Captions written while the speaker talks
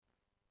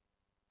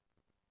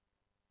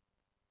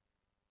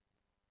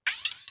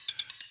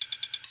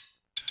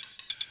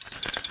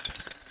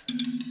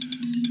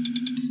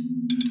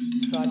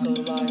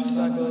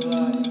cycle of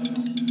life.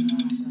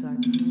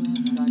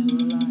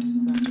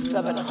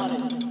 700.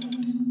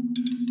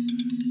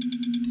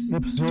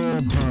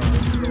 Absorb her,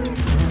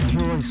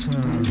 rejoice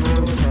her,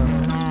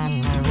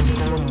 numb her with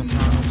golden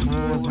tongues,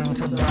 swords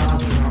into battle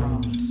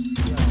drums.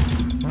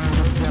 Where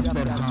the depth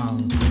that hung,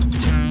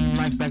 turn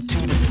right back to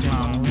the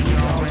slum, we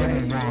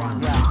already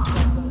won.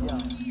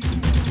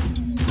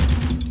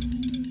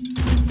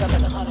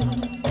 700.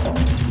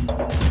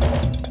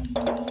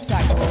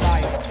 Cycle of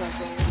life.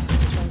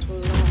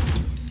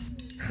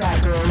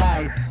 Cycle of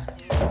life.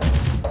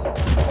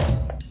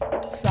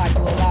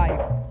 Cycle of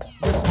life.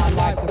 Risk my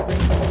life to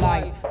bring you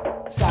light.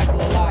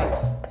 Cycle of life.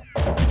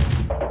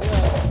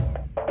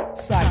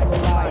 Cycle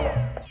of life.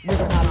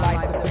 Risk my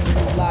life to bring you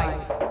light.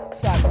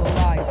 Cycle of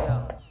life.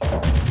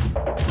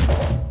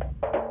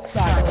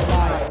 Cycle of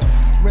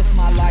life. Risk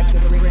my life to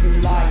bring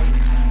you light.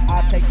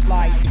 I take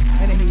flight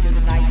in the heat of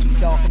the night, see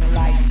dark in the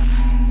light.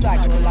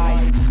 Cycle of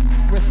life.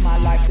 Risk my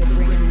life to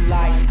bring you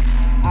light.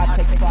 I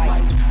take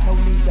flight. No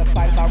need to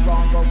fight about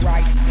wrong or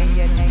right. In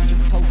your name you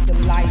toast the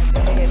life.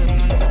 In your name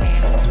you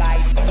candle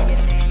light. In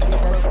your name you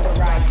birth the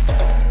right.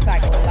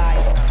 Cycle of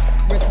life.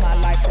 Risk my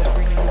life to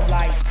bring you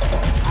light.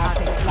 I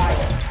take flight.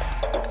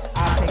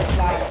 I take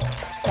flight.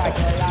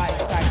 Cycle of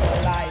life. Cycle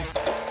of life.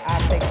 I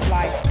take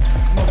flight.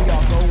 No, we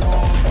all go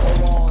on.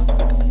 Go on.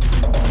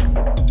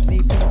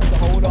 Need peace, we can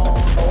hold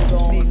on. Hold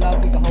on. Need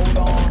love, we can hold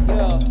on.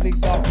 Yeah. Bleak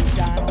dark, we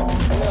shine on.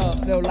 Yeah.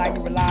 Little light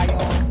you rely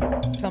on.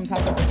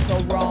 Sometimes it feels so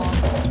wrong.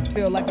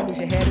 Feel like you lose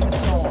your head in the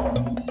storm.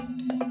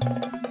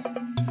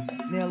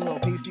 Need a little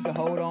peace, you can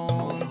hold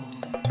on.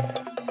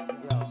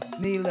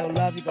 Need a little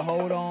love, you can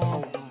hold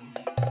on.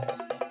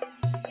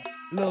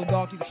 Little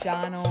dark, you can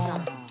shine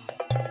on.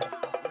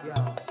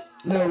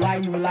 Little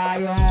light, you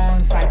rely on.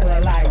 Cycle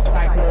of life,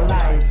 cycle of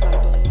life.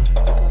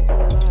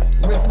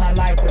 Risk my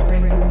life to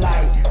bring you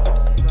light.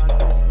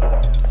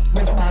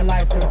 Risk my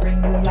life to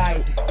bring you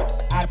light.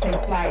 I take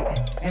flight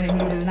in the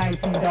heat of the night,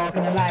 see dark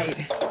in the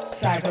light.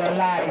 Cycle of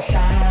life,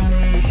 shine on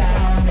me,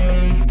 shine on me.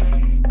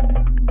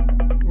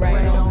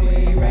 Rain on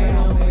me, rain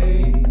on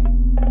me.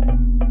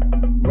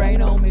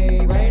 Rain on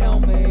me, rain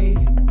on me.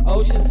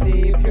 Ocean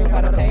sea,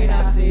 purify the pain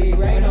I see.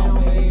 Rain on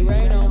me,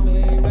 rain on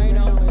me, rain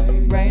on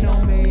me. Rain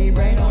on me,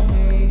 rain on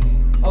me.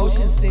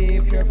 Ocean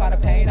sea, purify the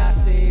pain I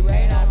see.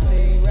 Rain I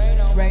see, rain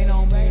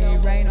on me,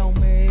 rain on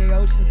me.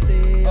 Ocean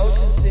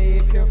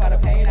sea, purify the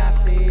pain I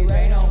see.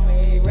 Rain on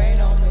me, rain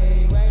on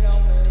me, rain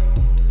on me.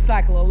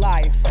 Cycle of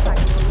life.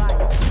 Cycle of life.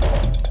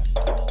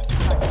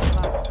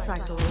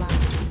 Cycle of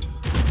life.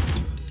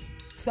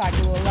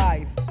 Cycle of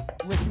life.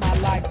 Risk my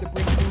life to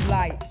bring you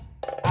light.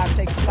 I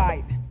take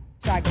flight.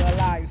 Cycle of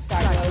life.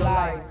 Cycle of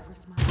life.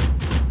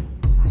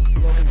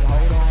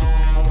 Hold on.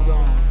 Hold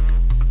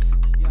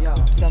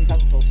on.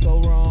 Sometimes it feels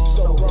so wrong.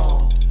 So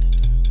wrong.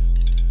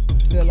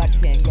 Feel like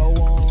you can't go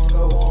on.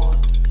 Go on.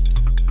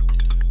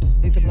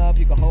 Need some love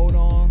you can hold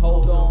on.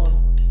 Hold on.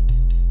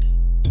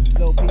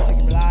 Little piece you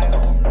can rely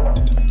on.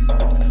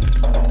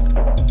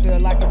 Feel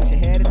like you lose your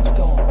head in the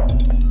storm.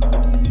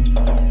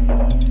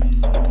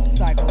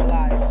 Cycle of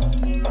life.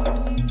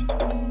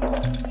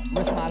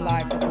 Risk my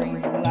life to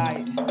bring you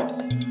light.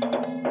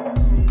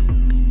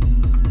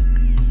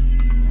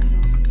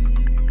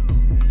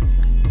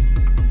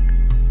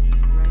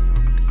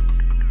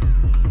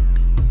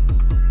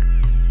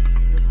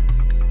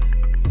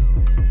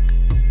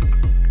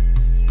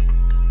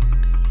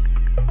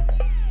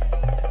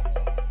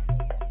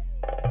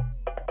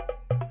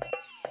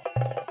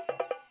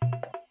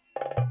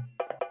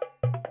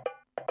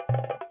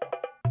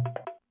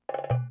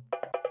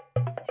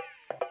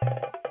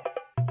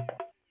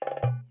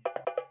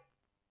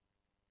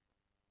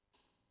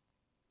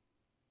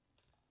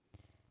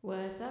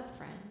 What's up,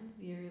 friends?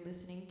 You're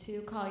listening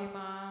to Call Your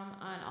Mom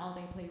on All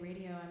Day Play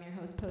Radio. I'm your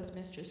host,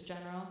 Postmistress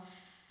General.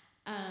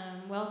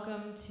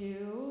 Welcome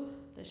to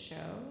the show.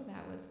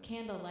 That was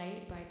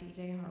Candlelight by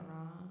DJ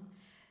Haram.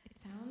 It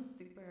sounds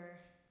super...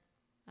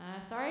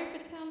 sorry if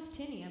it sounds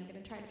tinny. I'm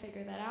going to try to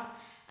figure that out.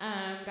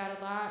 Got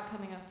a lot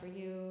coming up for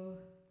you,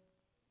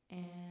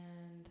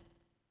 and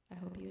I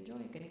hope you enjoy.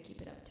 I'm going to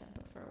keep it up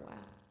tempo for a while.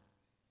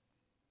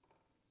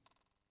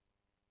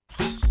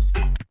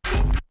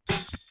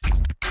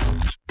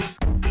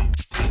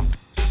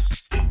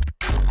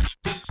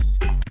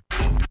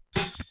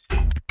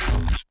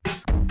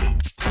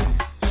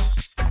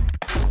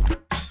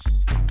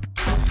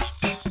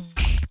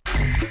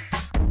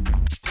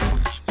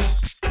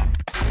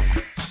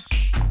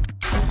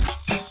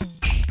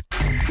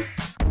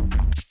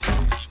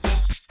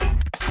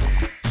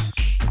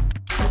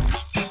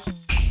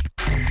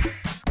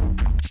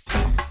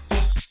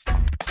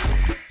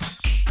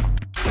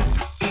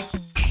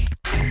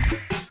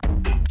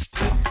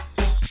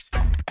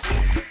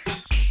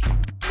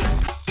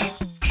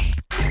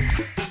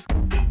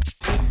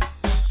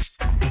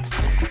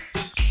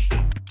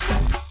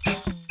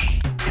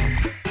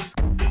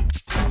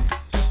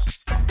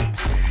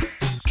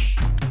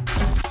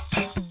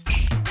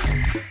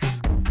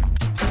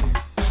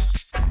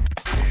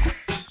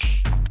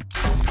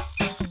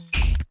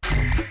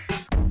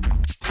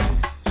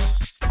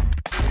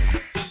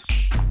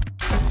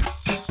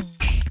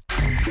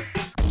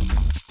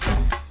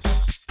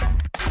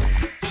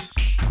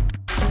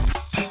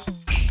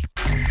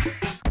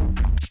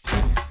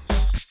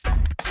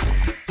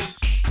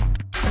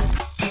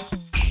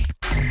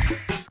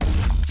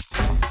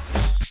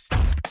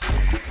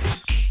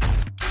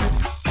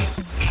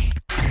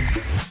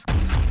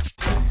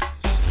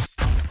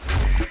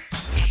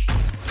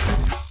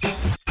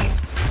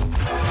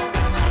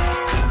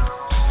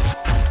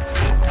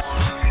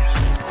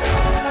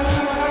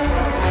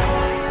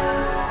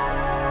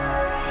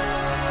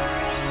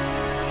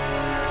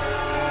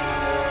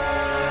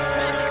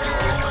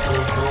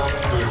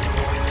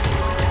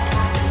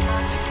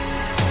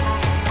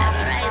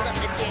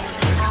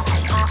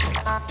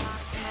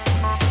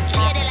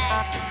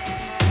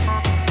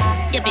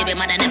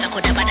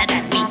 could have better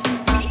than me.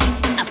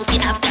 A pussy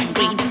Afghan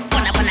green.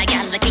 Wanna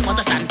gal like it was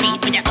a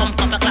stampede. With a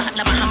thump up a clock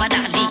like Muhammad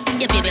Ali.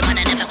 Your baby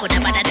mother never could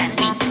have better than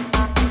me.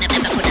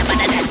 Never could have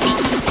better than me.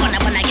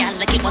 Wanna gal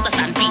like it was a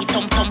stampede.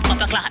 Thump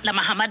up a clock like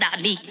Muhammad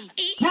Ali.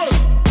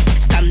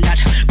 Standard,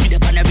 me the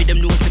pan a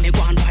rhythm knows me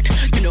go on bad.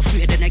 Me no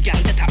afraid of a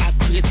gal that I act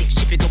crazy.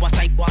 She figure was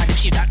like what if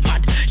she that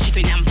mad. She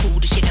fin am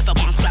food, she never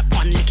wants scrap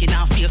one licking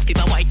her face. Give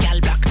a white gal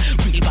black.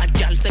 Real bad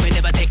gal say me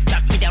never take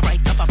chat. Me the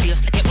right off her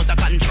face like it was a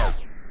control.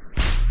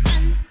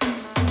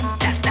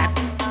 That's that.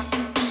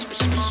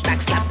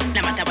 Back slap,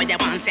 no matter what you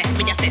want say.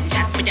 Me just set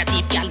shots with your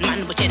teeth, gal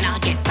man, but you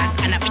not get back.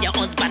 And I for your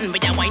husband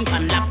with your wine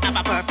pan lap. Have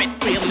a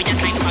perfect frame with your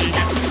kind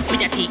contact.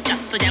 With your teacher,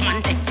 so your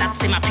man takes shots.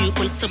 See my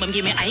pupil, so him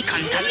give me eye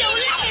contact. Yo,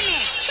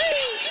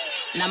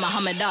 now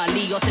Muhammad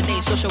Ali or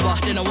today's Joshua.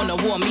 They don't wanna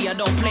warn me, I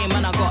don't play,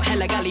 man. I got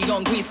hella galley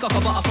on green, scoff a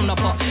butter from the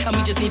pot. And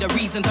we just need a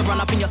reason to run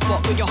up in your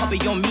spot. Put your hobby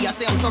on me, I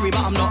say I'm sorry, but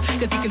I'm not.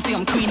 Cause you can see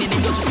I'm queening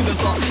and you're just giving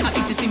fuck.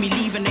 Happy to see me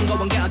leave and then go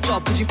and get a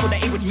job. Cause you thought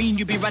that it would mean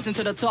you'd be rising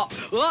to the top.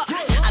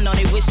 I know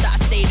they wish that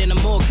I stayed in the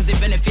morgue. Cause it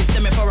benefits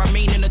them if I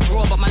remain in the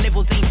drawer. But my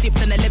levels ain't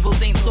tipped and the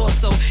levels ain't soared.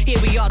 So here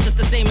we are, just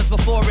the same as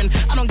before. And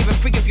I don't give a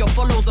freak if your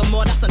follows or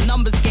more. That's a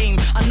numbers game.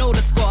 I know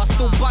the score, I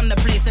still bun the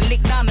place and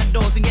lick down the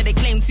doors. And yeah, they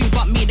claim to,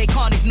 but me they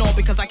can't ignore.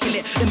 Because I kill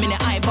it the minute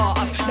I bar.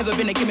 I've never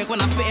been a gimmick when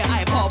I spit it,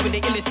 I bar. With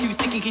the illest too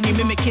sick, and can you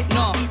mimic it?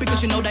 Nah,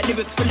 because you know that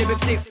lyrics for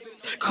lyrics is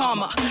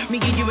karma. Me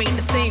and you ain't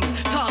the same.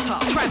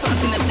 Tata, try put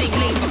us in the same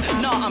lane. But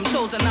nah, I'm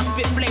chosen, I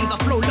spit flames, I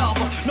flow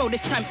lava. No,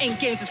 this time ain't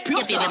games, it's pure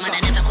saga. Your baby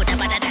mother never could have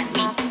better than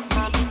me.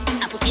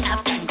 A pussy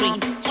Afghan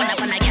green.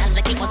 Wanna gal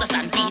like it was a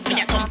stampede.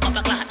 With a thump up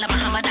a clock like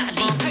Muhammad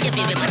Ali. Your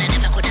baby mother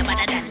never could have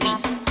better than me.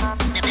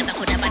 Never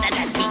could have better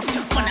than me.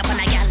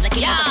 Wanna gal like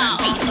it was a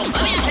stampede. Thump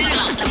up a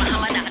clock like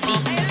Muhammad Ali.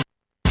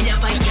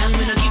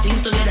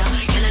 Together,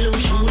 can I lose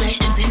shoe like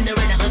them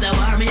Cinderella? Cause I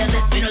war me a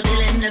set, me no tell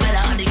them the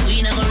better. And the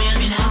queen of Korean,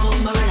 me have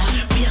umbrella.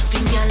 Me a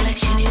spin girl like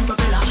she named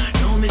propeller.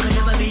 No, me could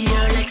never be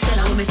here like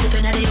Stella. When me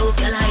stepping at the house,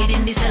 girl hide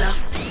in the cellar.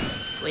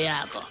 Where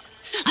I go?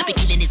 I be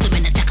killing these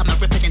women, that jack, I'm a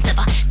ripper and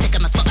zipper.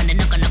 Taking my spot and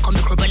they're not gonna call me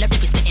cribble. They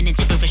be spitting and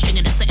gibberish,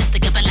 stringing the sentence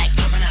together like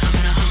humana.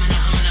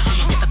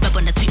 If I beb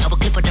on the tweet, I will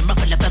clip on them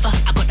ruffle a bever.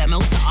 I got that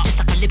mouse,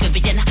 just like a living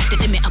Vienna. They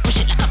limit, I push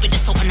it like I be the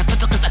salt and the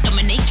pepper. Cause I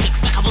dominate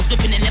tricks like I was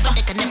whipping and never.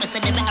 They can never say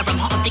they better, I'm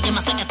hot, I'm thinking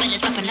my sweater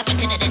fellas rapping like a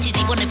cheddar. The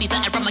cheesy wanna be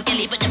better, I'm a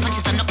galley, but the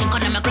punches are knocking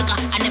Conor McGregor.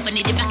 I never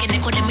needed back and they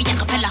calling me a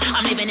cappella.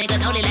 I'm leaving niggas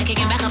holy like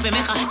kicking back up in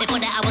Mecca. They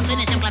thought that I was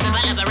finished, I'm clapping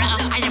by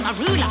Labaretta. I am a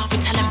ruler, with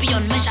talent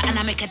beyond measure. And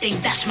I make a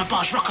thing dash my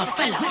bars,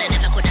 Rockefeller. They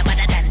never could have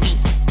better than me.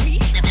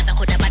 They never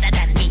could have better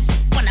than me.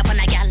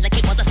 Wanna gal like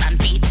it was a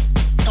stampede.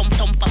 Thump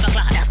up a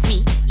clock, that's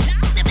me.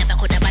 They never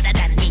could have better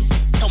than me.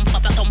 Thump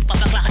up a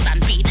clock,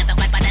 stampede. Never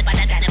quite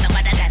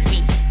better than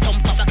me.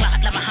 Thump up a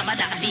clock like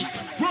Muhammad Ali.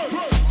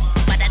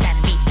 Better than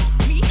me.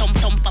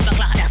 Thump up a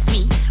clock, that's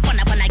me.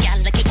 Wanna gal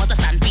like it was a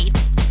stampede.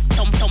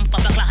 Thump up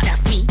a clock,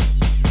 that's me.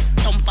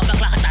 Thump up a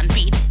clock,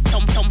 stampede.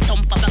 Thump up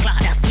a clock,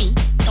 that's me.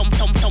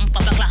 Thump up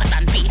a clock,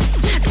 stampede.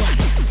 Mad one,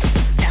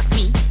 that's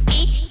me.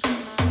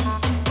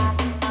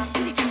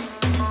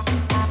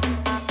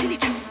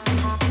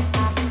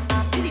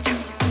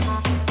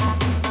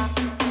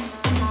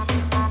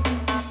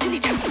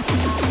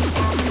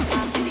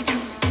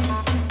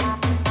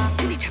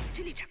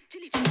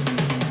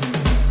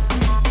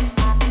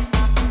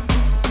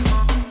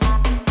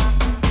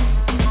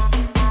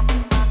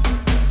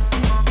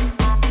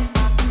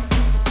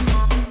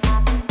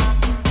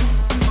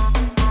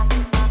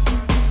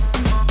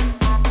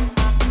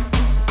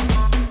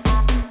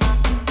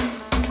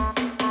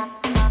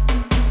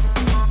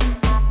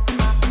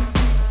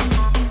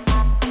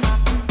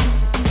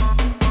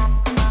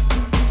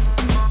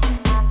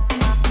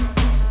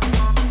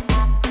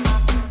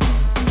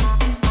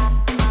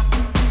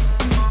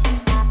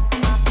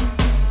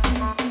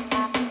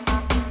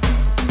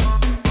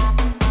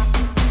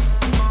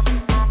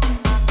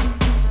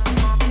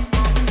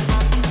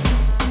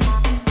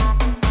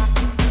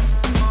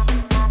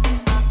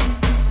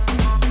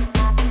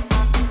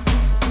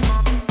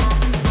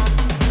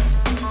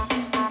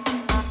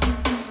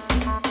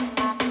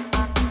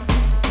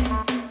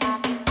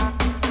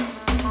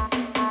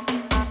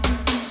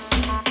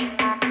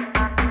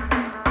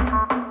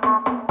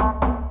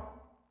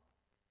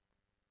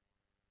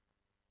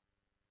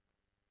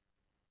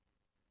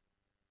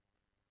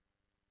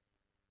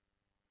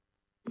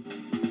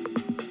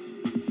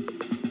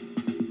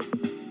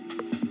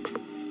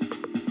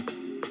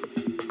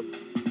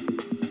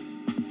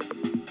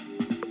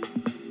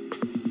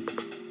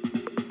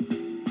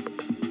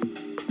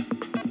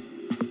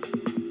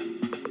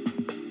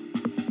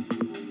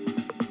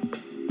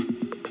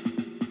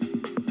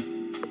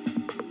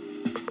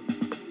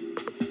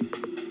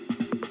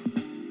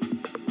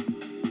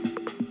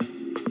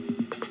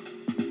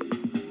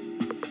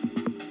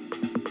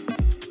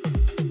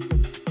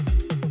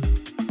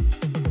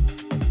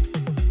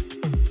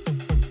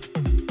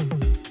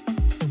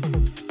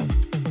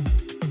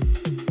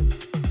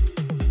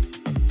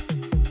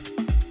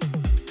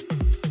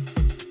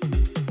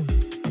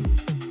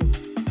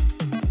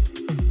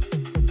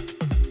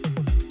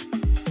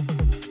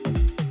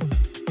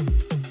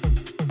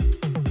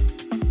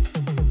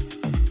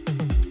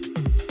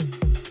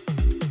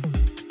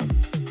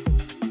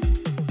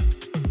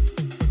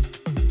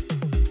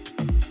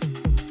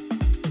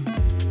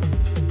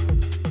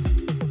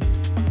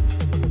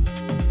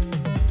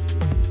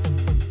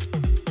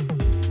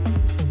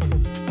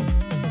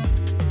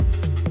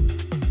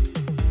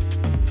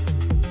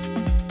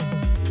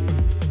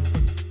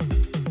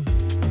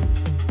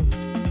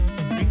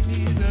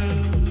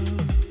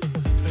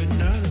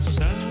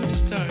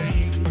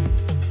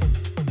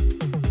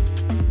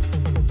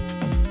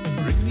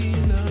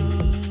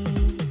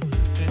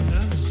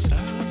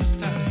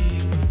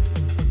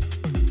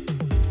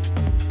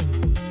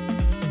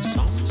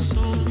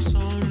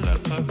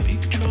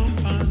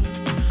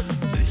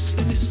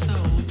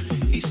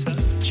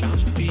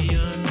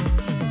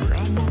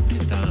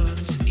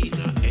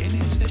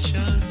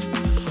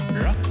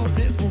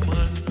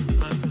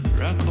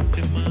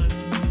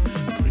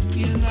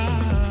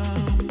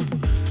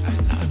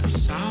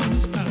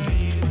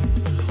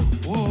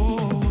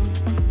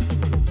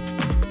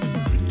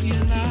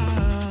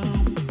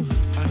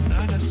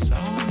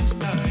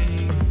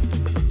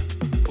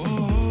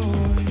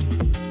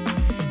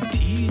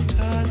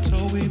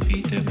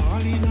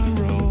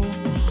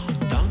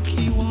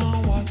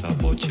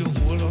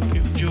 hold up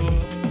him jaw.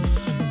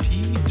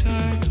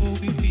 T-tight, oh,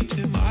 we beat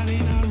him all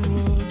in a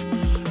row.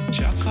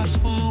 Jackass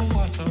want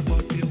water,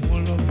 but we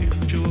hold up him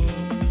jaw.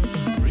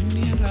 Ring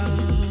the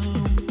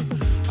alarm,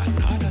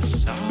 another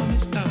sound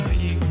is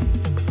dying.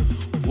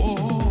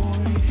 Whoa,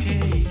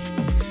 hey,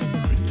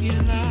 ring the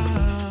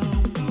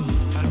alarm,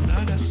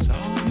 another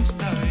sound is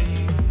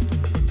dying.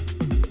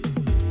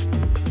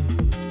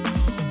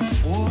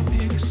 Four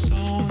big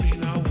sound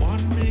in a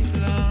one big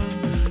land.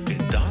 The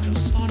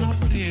dance on a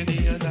play, the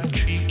other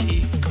three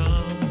keep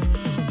calm.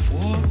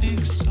 Four big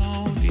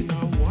sound in a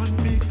one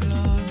big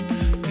land.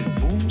 The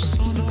boom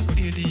sound a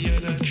play, the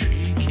other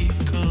three keep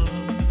calm.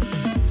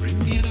 Ring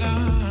the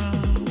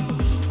alarm,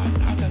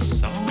 another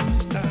sound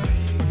is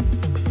dying.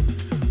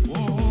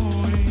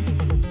 Boy,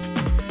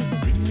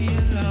 ring the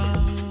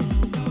alarm,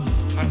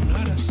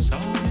 another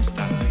sound is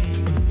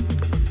dying.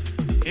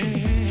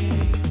 Hey.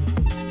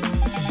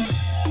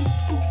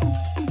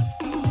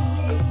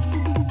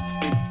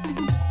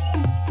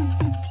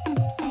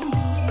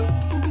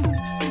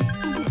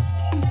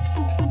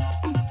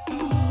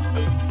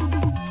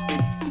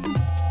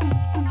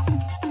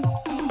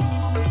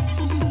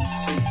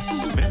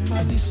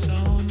 Remember the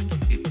sound,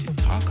 it's the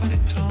talk of the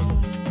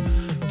town,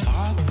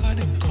 talk of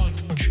the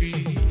country.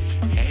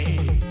 Hey,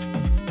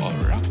 oh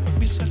rock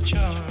me Sir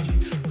Charlie,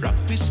 rock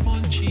me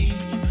Spongy,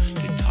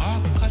 the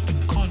talk of the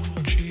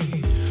country.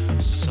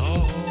 So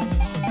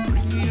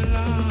bring the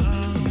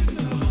alarm,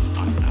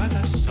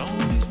 another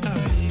sound is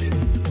dying.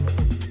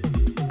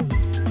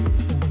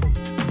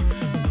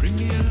 Bring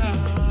the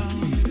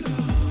alarm,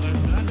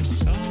 another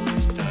sound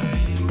is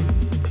dying.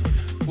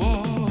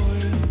 Whoa.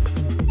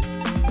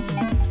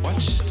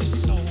 Watch the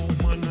sound,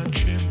 man, a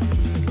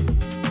tremble.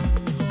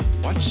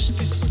 Watch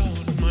the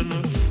sound, man,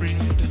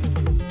 afraid.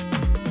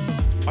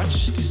 Watch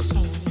the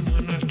sound,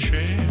 man, a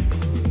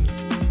tremble.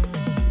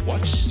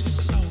 Watch the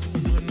sound,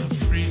 man,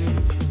 afraid.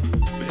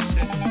 They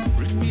say,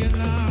 bring me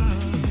alarm,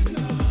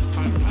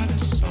 another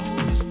sound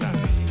is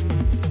dying.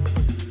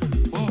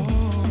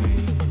 Boy,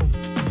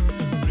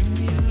 bring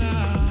me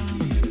alarm,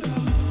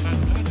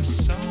 another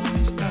sound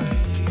is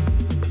dying.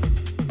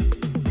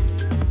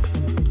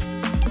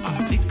 A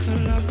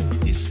little of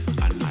this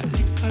and a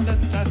little of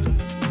that.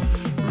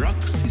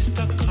 Rock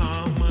sister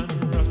calm and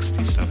rock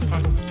sister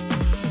pat.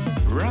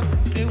 Rock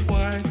the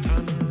white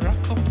and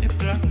rock up the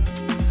black.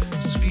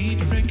 Sweet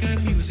reggae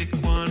music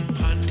one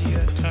pan the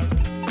attack.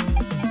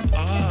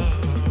 Ah,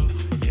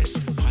 yes,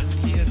 pan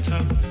the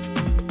attack.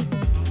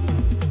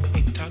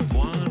 It a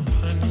one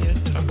pan the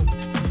attack.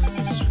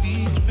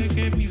 Sweet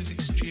reggae music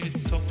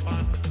straight up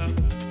on top.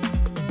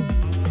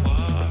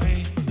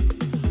 Why?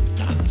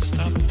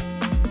 Non-stop.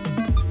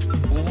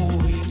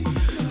 Oh,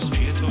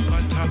 straight up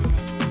on top.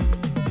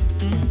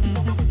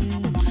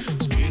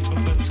 Straight up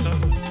on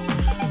top.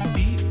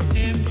 Beat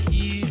them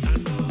here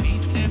and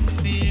beat them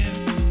there.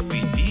 We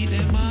beat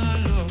them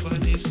all over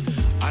this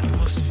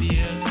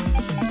atmosphere.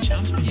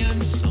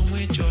 Champions, some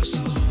we just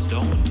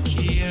don't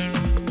care.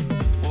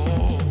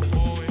 Oh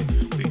boy,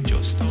 we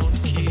just don't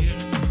care.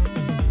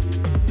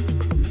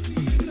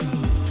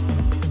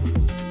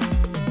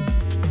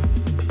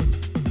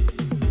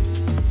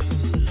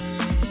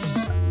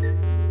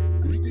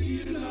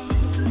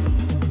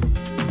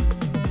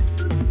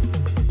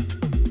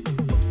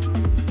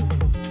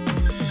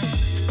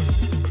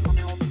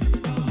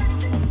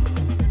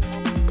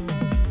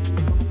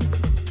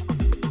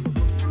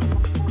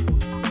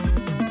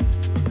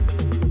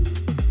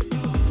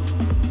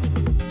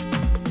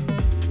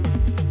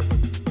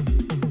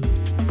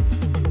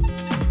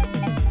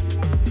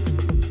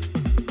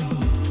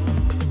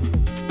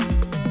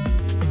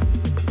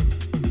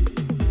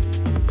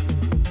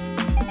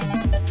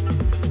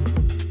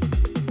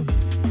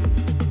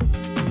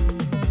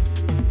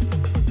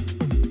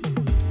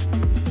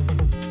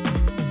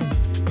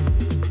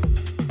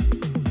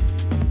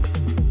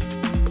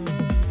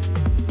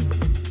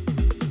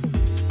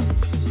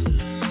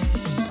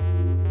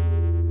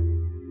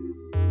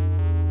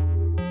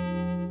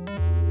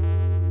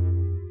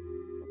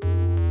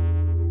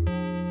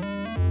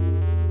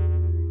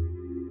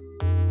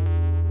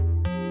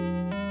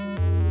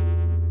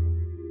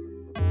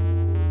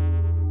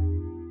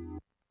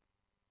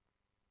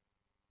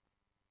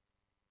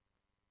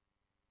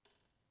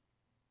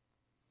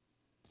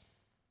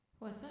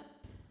 What's up?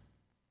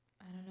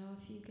 I don't know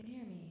if you can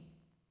hear me.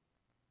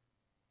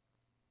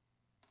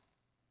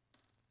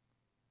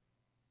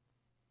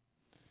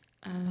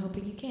 I'm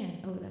hoping you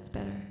can. Oh, that's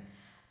better.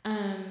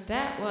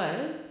 That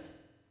was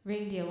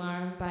Ring the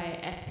Alarm by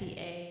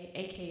SPA,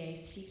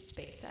 aka Steve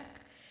Spacek.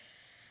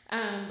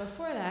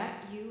 Before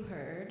that, you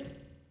heard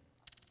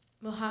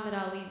Muhammad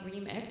Ali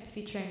remix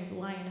featuring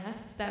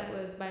Lioness. That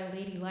was by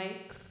Lady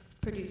Likes,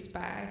 produced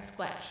by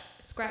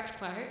Scratch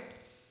Clark.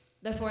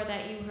 Before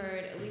that, you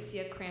heard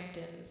Alicia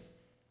Crampton's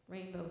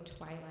Rainbow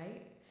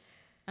Twilight.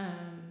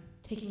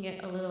 Taking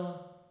it a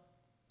little,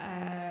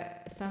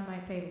 some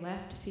might say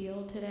left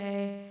field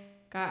today.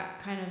 Got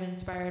kind of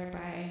inspired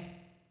by,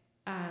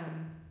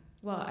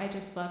 well, I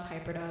just love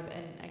hyperdub,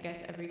 and I guess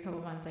every couple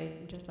months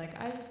I'm just like,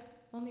 I just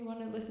only want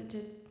to listen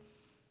to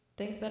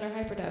things that are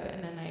hyperdub,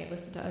 and then I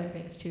listen to other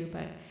things too.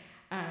 But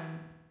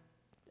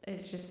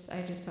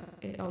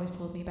it always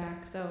pulled me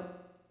back. So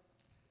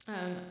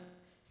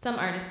some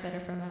artists that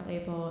are from that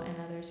label and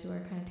others who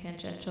are kind of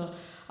tangential.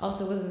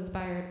 Also was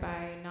inspired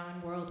by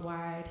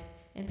Non-Worldwide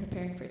in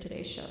preparing for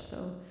today's show.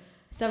 So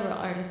several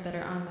artists that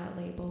are on that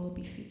label will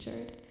be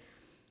featured.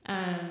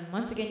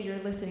 Once again,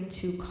 you're listening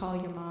to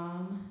Call Your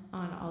Mom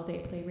on All Day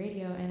Play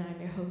Radio, and I'm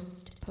your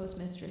host,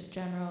 Postmistress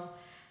General.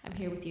 I'm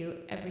here with you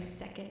every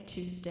second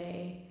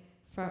Tuesday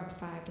from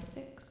 5 to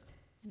 6,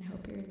 and I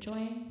hope you're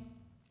enjoying.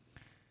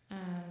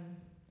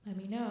 Let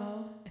me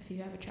know if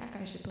you have a track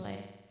I should play.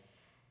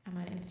 I'm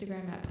on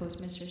Instagram at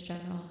Postmistress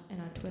General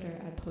and on Twitter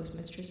at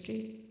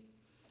PostmistressG.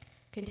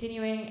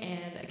 Continuing,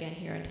 and again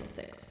here until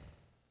 6.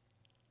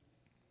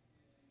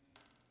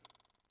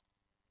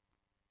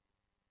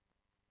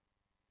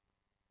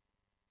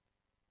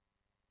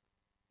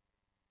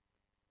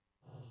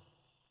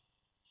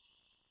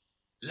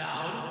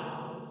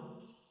 Loud.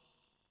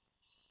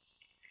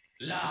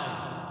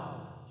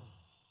 Loud.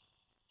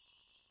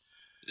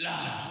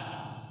 Loud.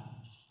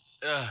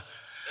 Yeah.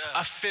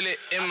 I feel it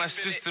in my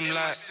system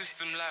like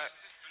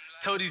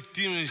tell these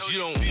demons you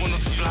don't wanna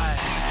fly.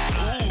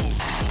 Ooh,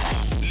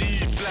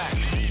 lead black.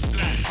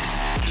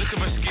 Look at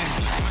my skin,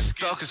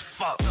 dark as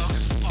fuck.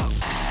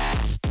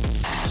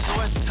 So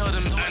I tell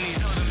them I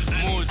need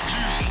more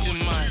juice in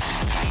my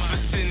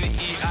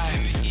vicinity. I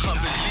can't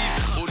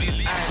believe all these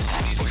eyes,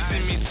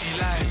 proximity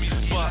lies,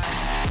 but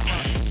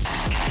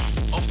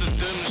off the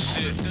dumb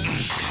shit,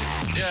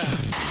 yeah.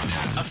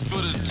 I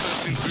feel the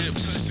touch and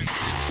grips,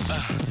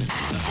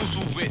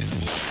 forceful wits.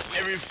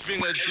 Everything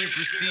I do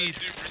proceed,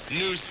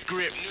 new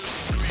script.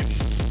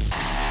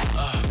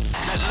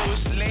 That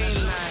lowest lane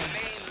line,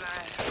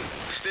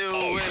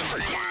 still win.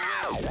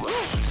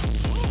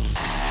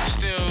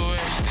 Still win.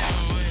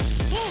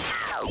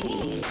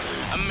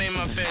 I made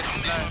my bed,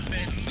 like,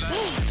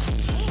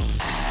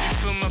 you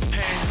feel my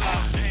pain,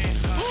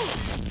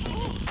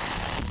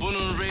 born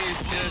and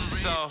raised in the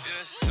south.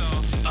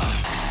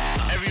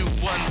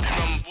 Everyone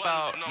from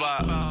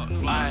about,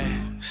 but I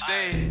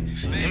stay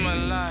in my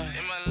life.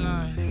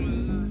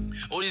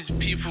 All these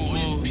people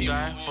will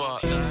die,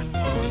 but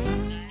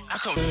I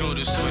can't feel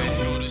this way.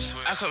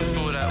 I can't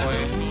feel that way.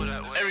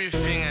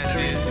 Everything I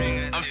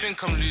did, I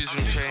think I'm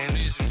losing pain.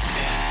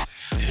 Yeah.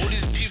 All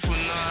these people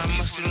now I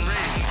must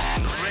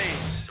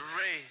erase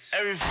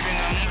everything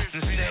I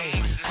mustn't say.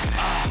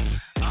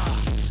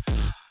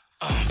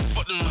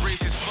 Fuck them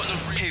racists, fuck them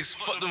pigs,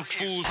 fuck them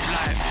fools'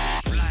 life.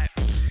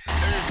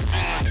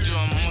 Everything I do I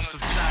must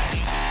have died.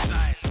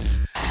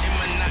 In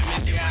my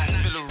nightmares, yeah, I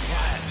feel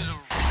alright.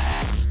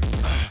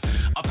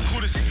 I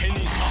pull this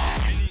Henny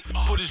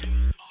up, put this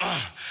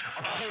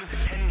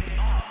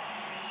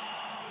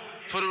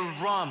for the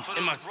rum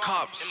in my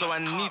cup, so I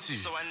need to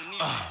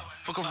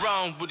fuck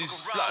around with these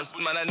sluts,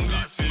 man, I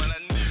need to.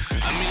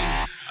 I mean,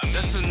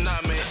 that's a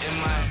nightmare in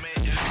my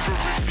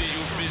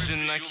peripheral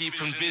vision, I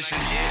keep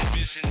envisioning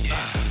it.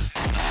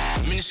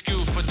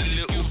 Minuscule for the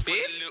little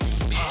bit,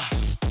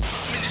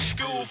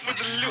 minuscule for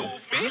the little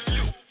bit.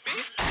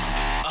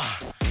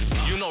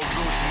 You're not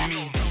real to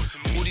me,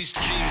 all these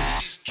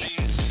dreams,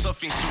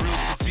 something surreal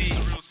to see.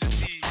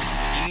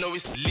 You know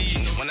it's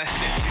lean when I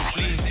stepped in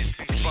clean,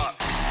 but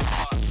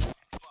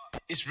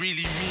it's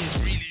really me.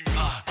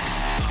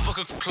 Fuck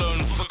a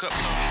clone, fuck a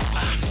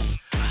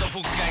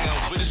double ganger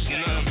with a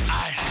snub.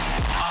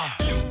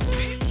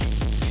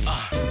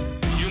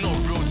 You're not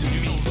real to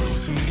me.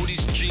 All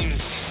these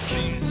dreams,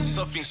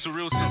 something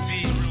surreal to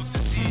see.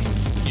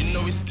 You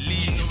know it's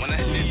lean when I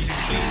step in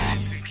clean,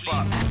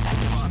 but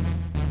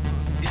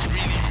it's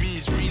really me.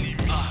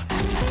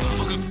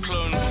 Fuck a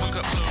clone, fuck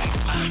a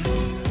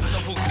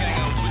double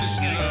ganger with a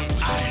snub.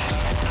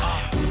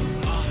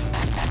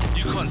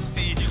 You can't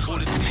see all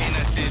this pain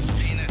I did.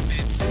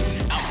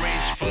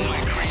 Outrage from my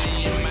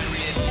cranium, man.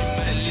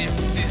 To lift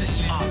this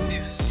up,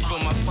 fill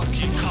my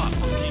fucking cup.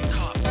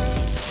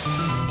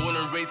 Born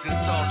and raised in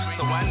South,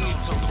 so I need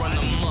to run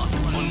amok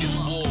on this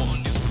war.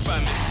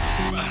 Famine.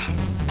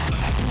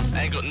 I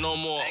ain't got no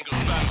more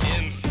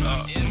famine.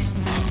 All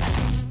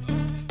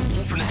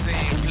from the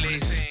same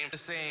place. The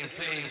same.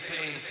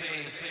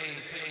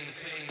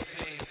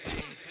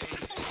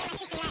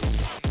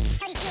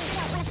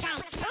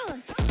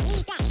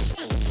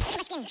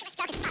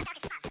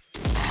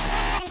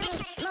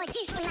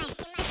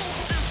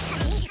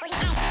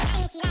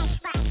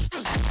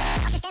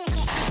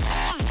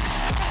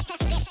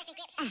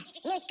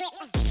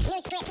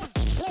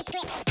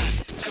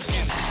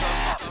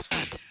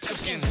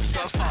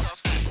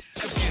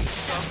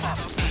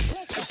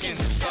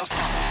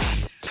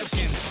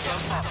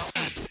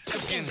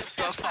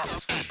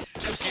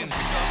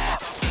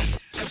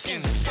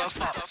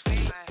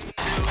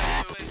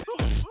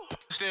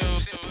 Still,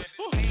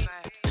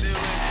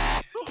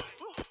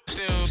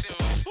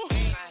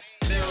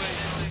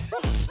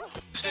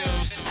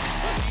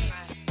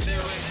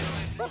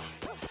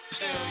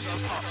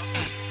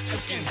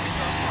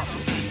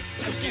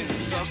 skin,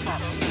 stars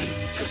pop.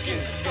 Come skin,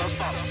 stars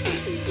pop.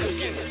 Come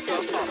skin,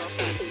 stars pop. Come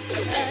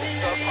skin,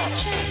 stars pop.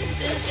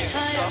 This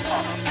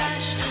hyper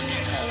passion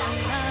of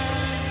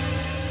mine.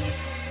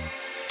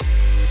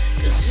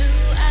 'Cause who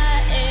I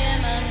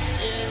am, I'm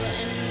still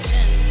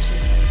intent to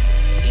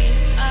be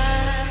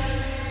fine.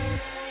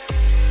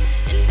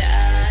 And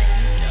I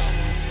don't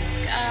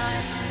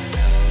got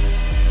no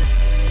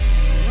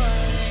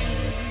one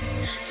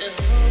to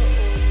hold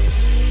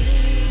me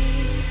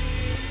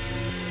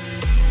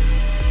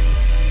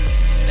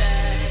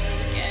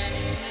back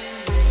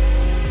anymore.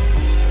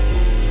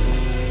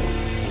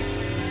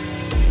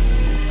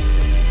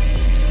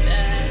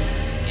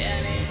 Back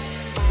anymore.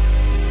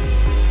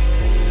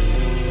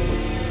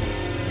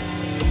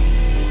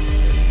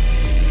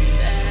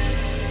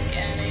 Back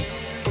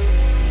anymore.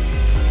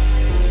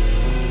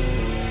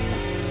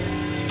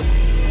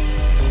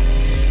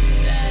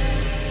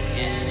 Back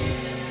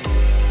anymore.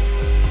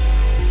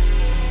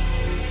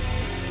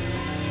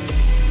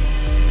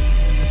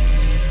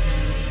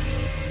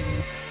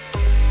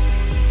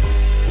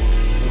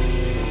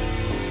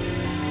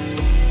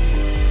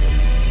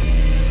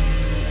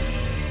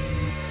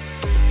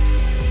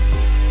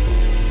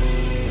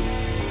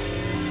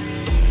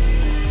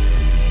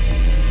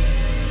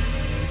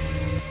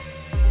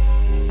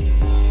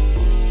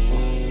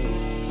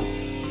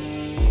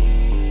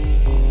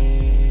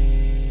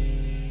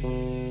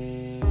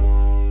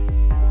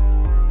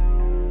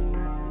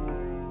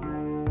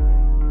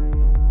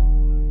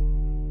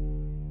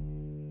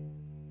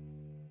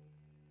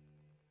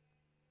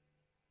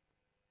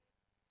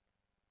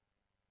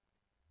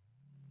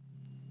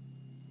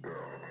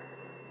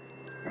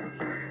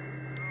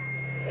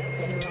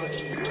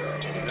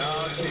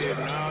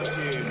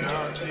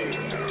 Naughty.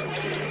 See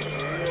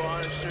you on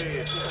the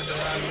streets. Put the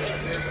house at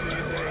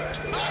 633.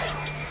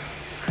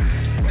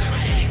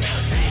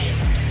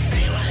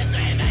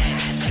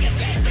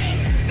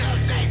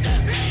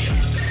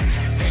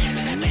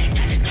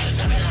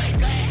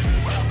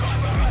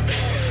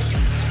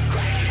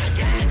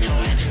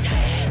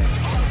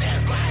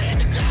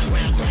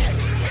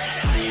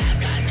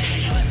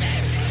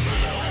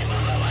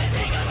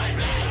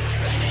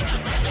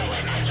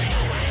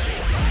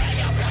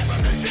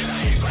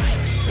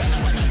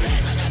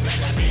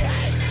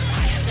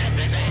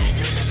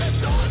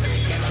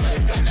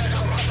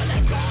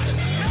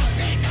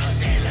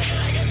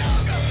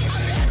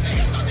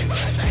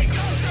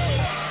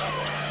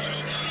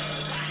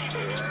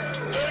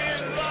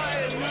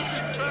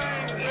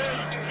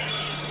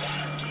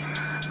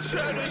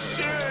 Shut the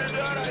shit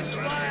that I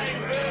slang,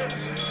 bitch.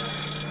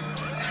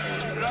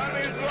 Let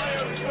me play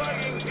a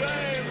fucking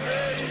game,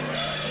 bitch.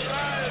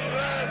 Right,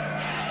 bitch.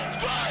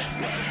 Fuck,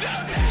 no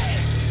day.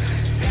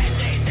 Same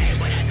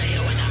when I see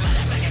you in the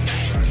motherfucking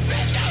game.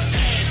 Bitch, no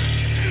day.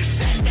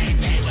 Same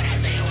when I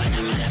see you in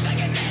the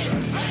motherfucking game.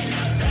 Right,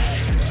 no day.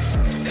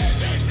 Same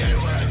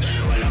when I see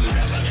you in the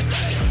motherfucking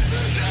game.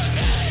 No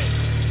day.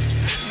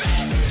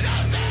 Bitch, no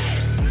day.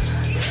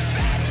 Bitch,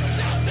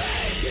 no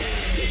day.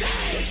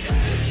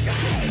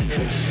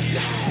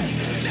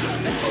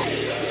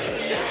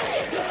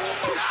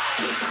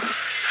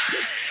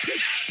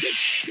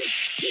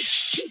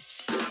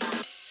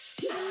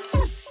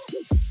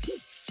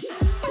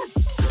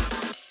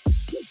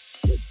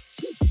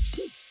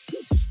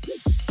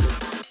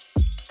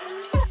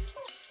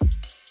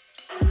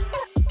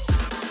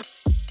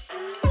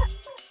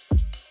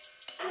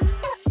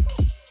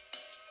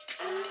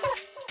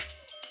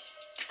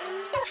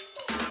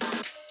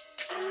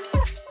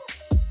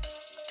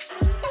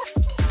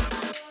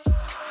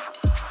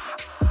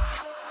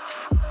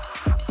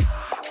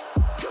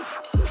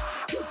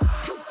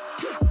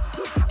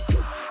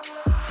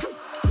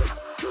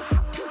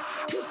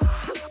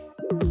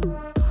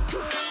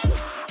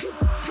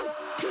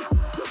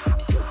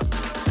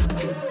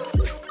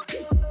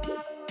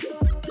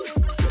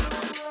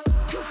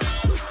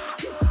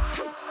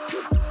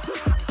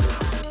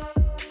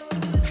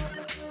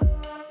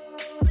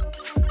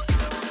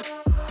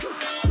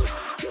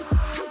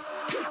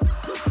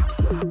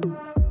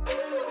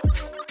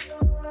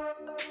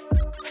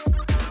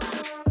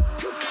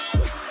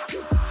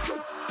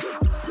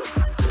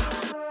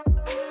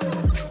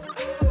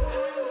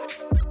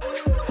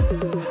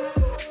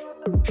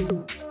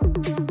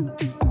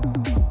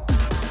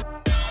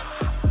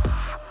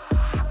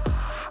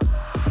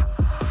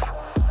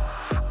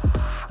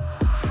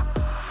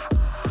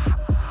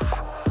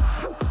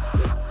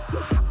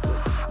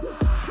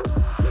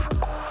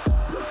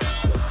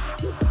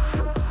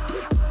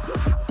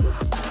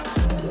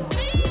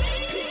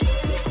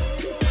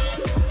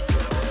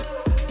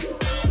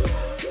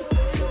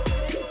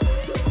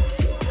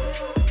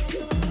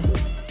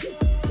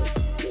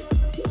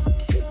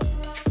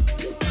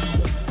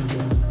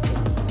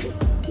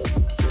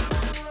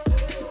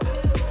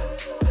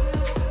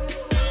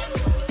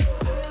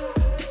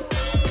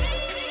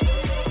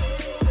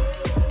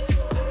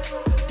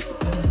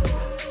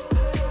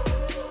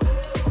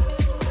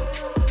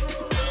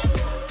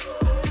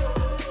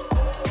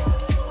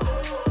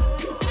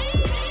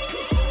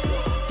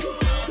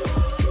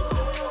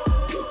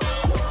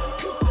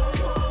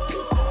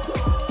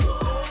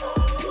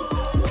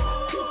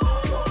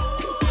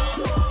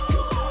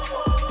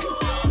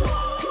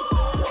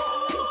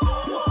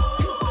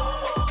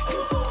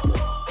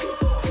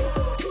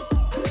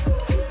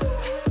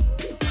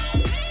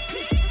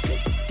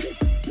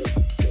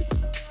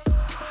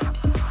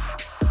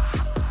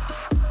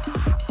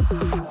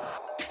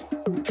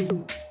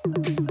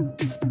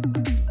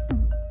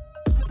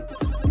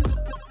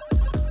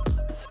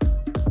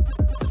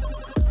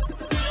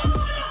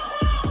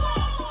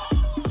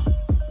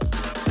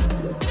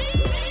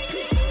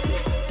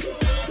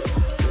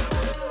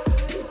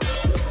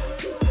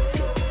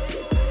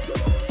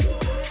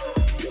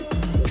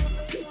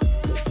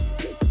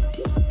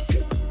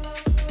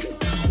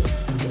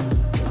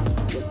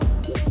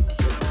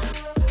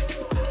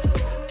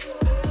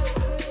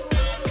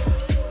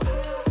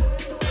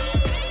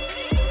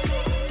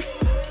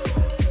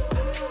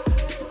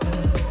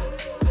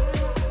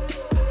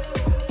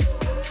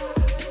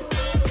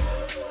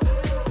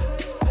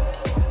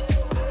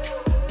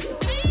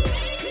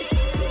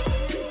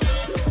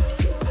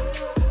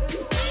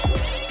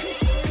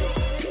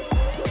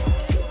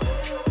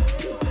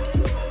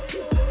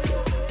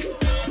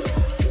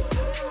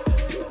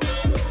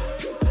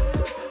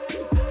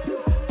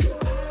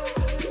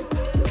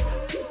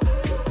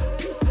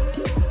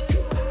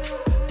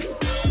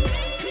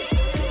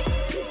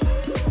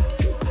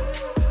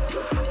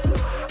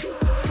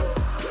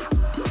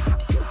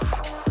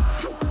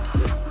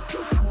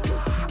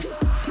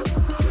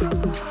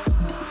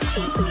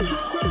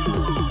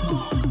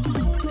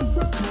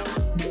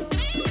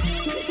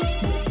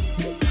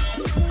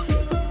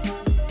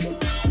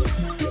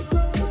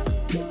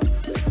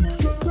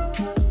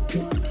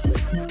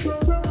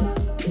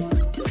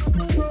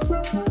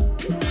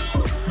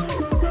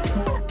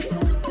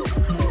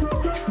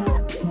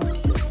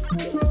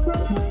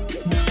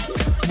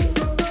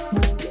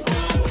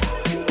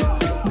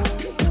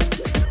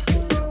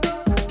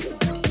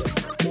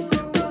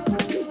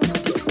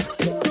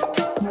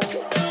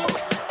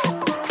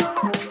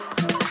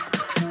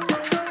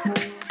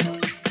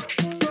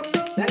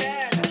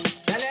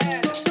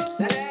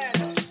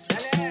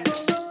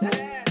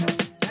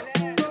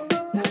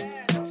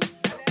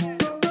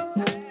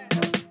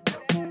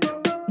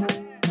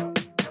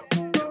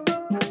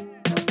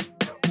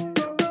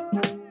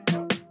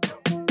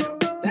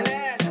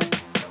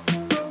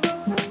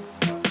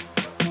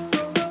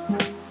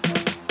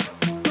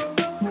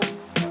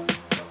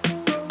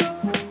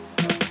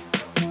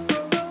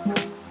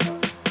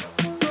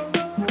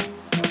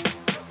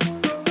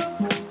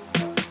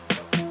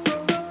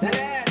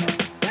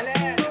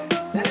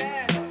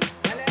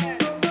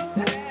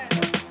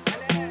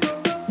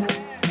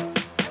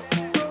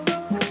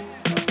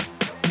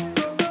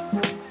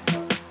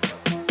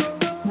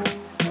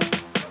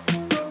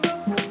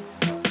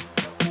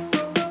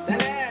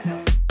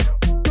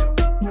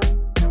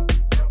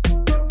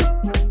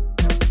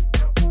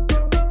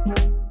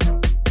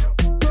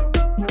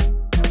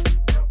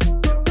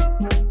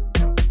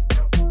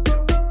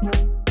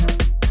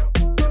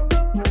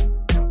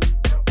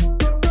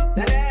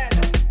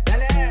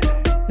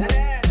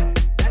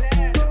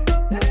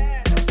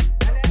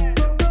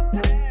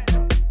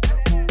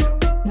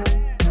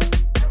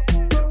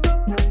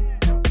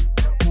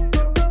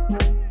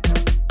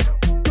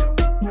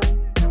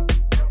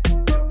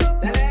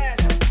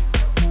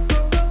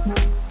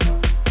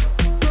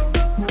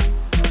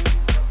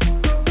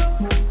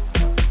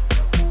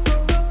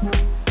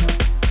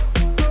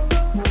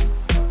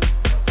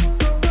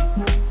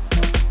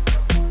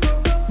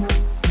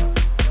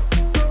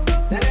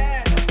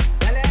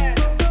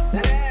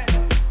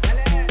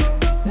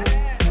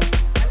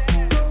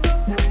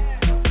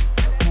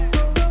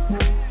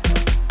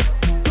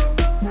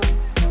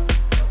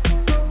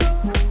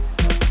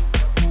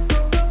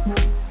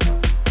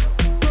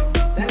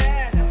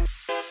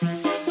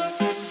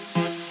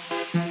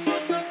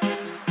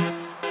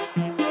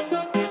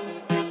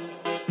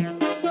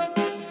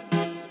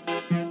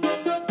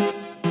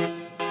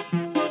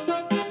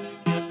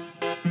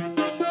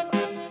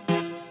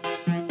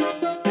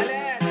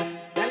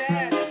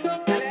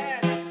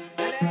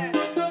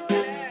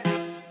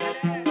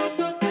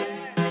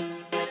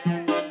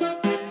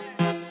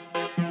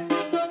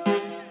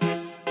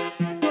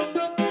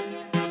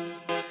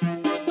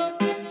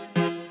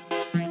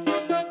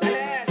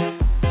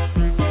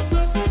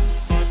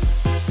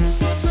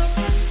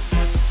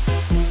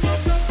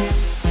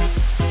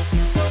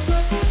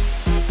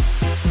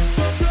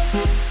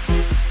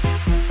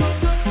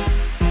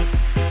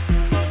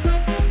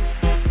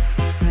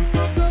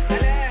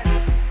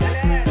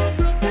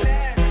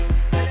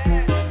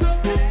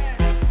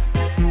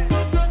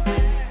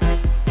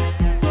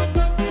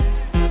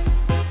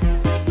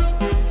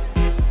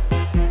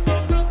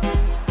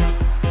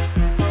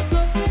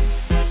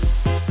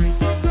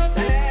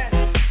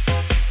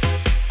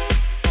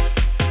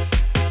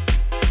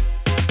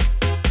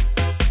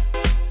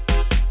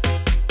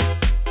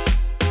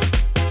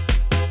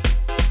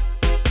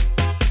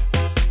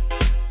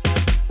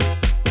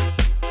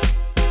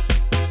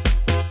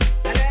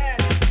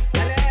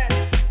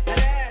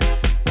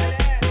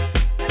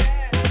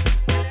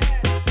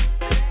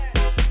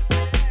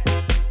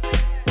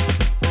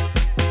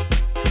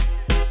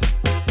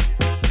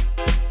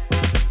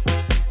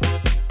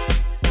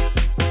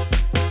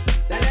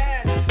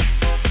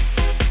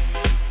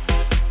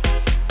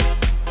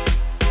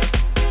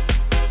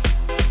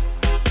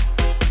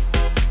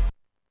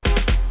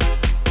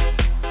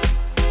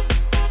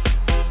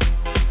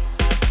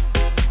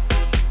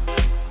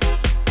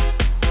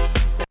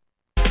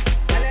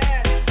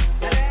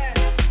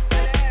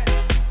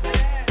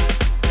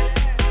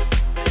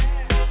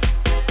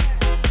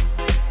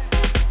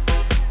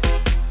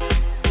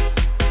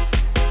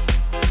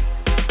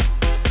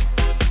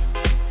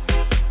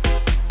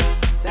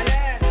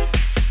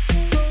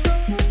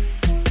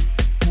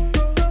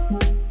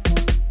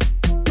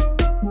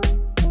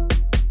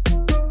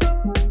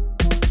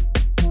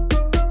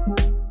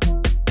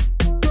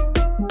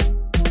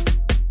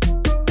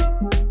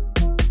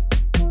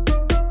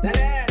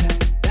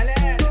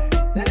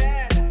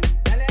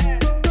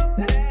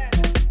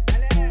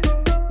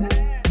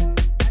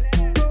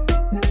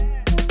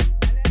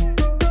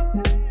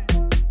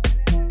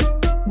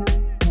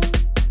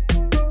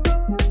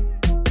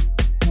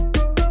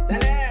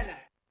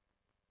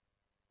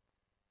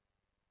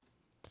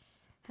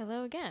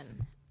 hello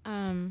again.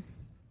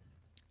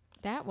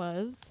 That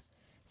was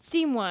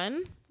Steam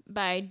One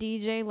by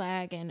DJ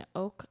Lag and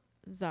Oak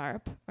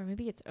Zarp, or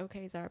maybe it's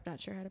OK Zarp, not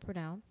sure how to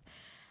pronounce.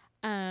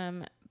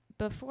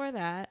 Before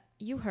that,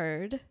 you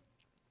heard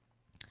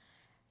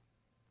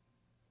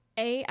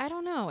I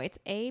don't know, it's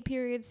A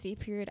period, C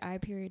period, I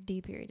period,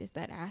 D period. Is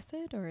that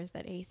acid or is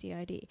that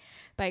ACID?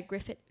 By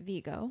Griffith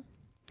Vigo.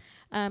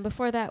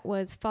 Before that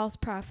was False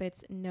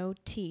Prophets, No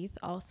Teeth,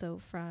 also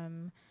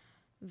from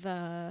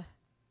the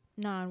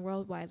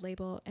non-worldwide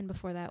label. And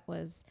before that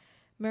was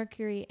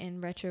Mercury in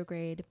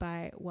Retrograde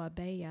by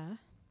Wabeya.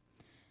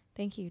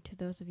 Thank you to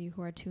those of you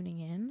who are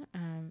tuning in.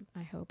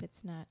 I hope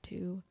it's not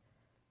too,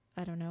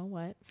 I don't know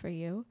what, for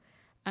you.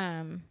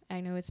 I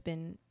know it's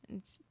been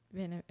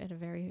at a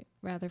very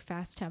rather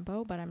fast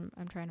tempo, but I'm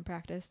trying to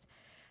practice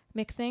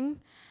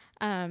mixing.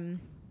 And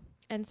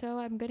so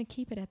I'm going to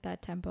keep it at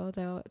that tempo,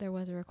 though there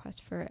was a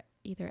request for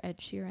either Ed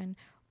Sheeran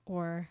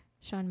or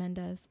Shawn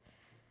Mendes.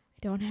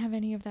 I don't have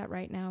any of that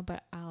right now,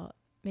 but I'll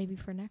maybe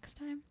for next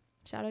time.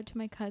 Shout out to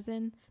my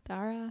cousin,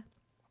 Dara.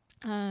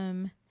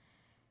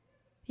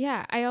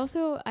 Yeah, I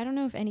don't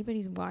know if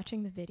anybody's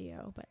watching the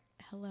video, but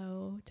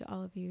hello to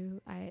all of you.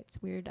 It's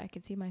weird. I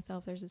can see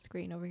myself. There's a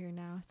screen over here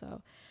now,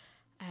 so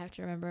I have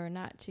to remember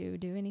not to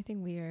do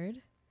anything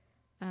weird,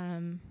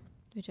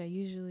 which I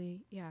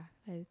usually,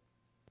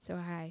 so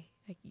hi,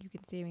 you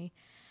can see me.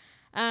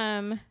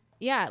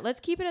 Yeah, let's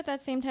keep it at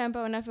that same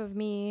tempo. Enough of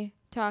me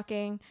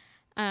talking.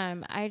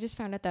 I just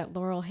found out that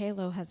Laurel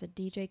Halo has a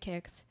DJ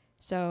Kicks,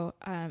 so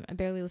I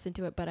barely listened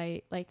to it, but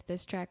I liked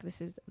this track.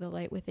 This is The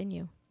Light Within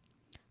You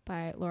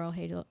by Laurel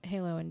Halo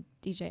and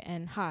DJ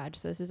N Hodge.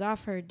 So this is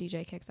off her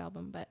DJ Kicks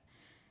album, but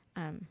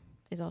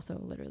is also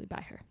literally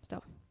by her.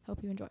 So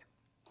hope you enjoy.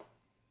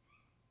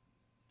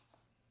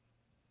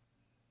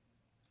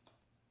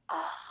 All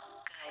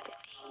good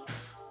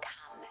things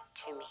come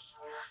to me.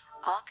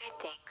 All good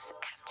things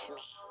come to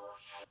me.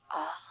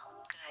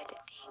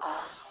 All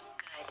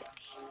good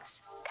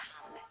things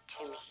come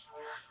to me.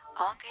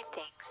 All good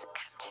things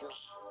come to me.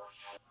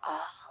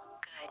 All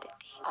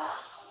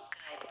good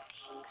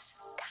things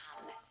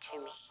come to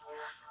me.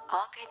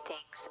 All good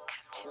things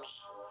come to me.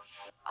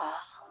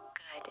 All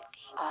good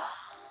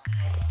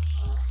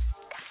things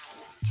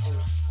come to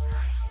me.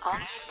 All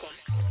good things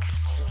come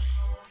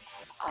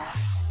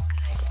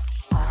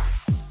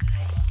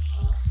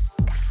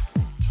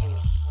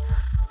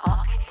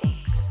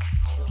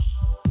to me.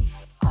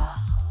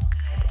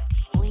 All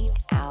pulling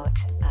out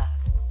of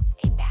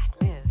a bad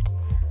mood.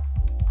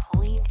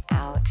 Pulling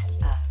out of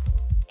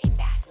a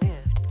bad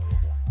mood.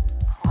 All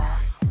good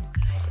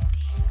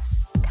things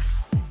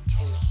come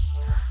to me.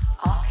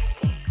 All good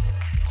things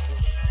come to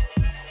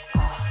me.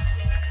 All good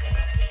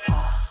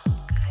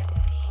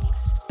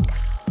things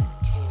come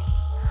to me.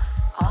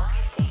 All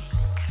good things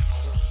come to me.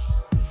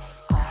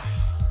 All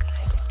good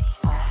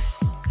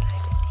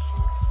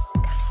things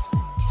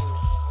come to me.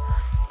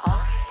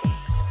 All good things come to me. All good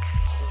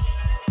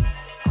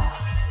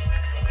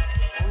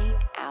pulling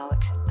out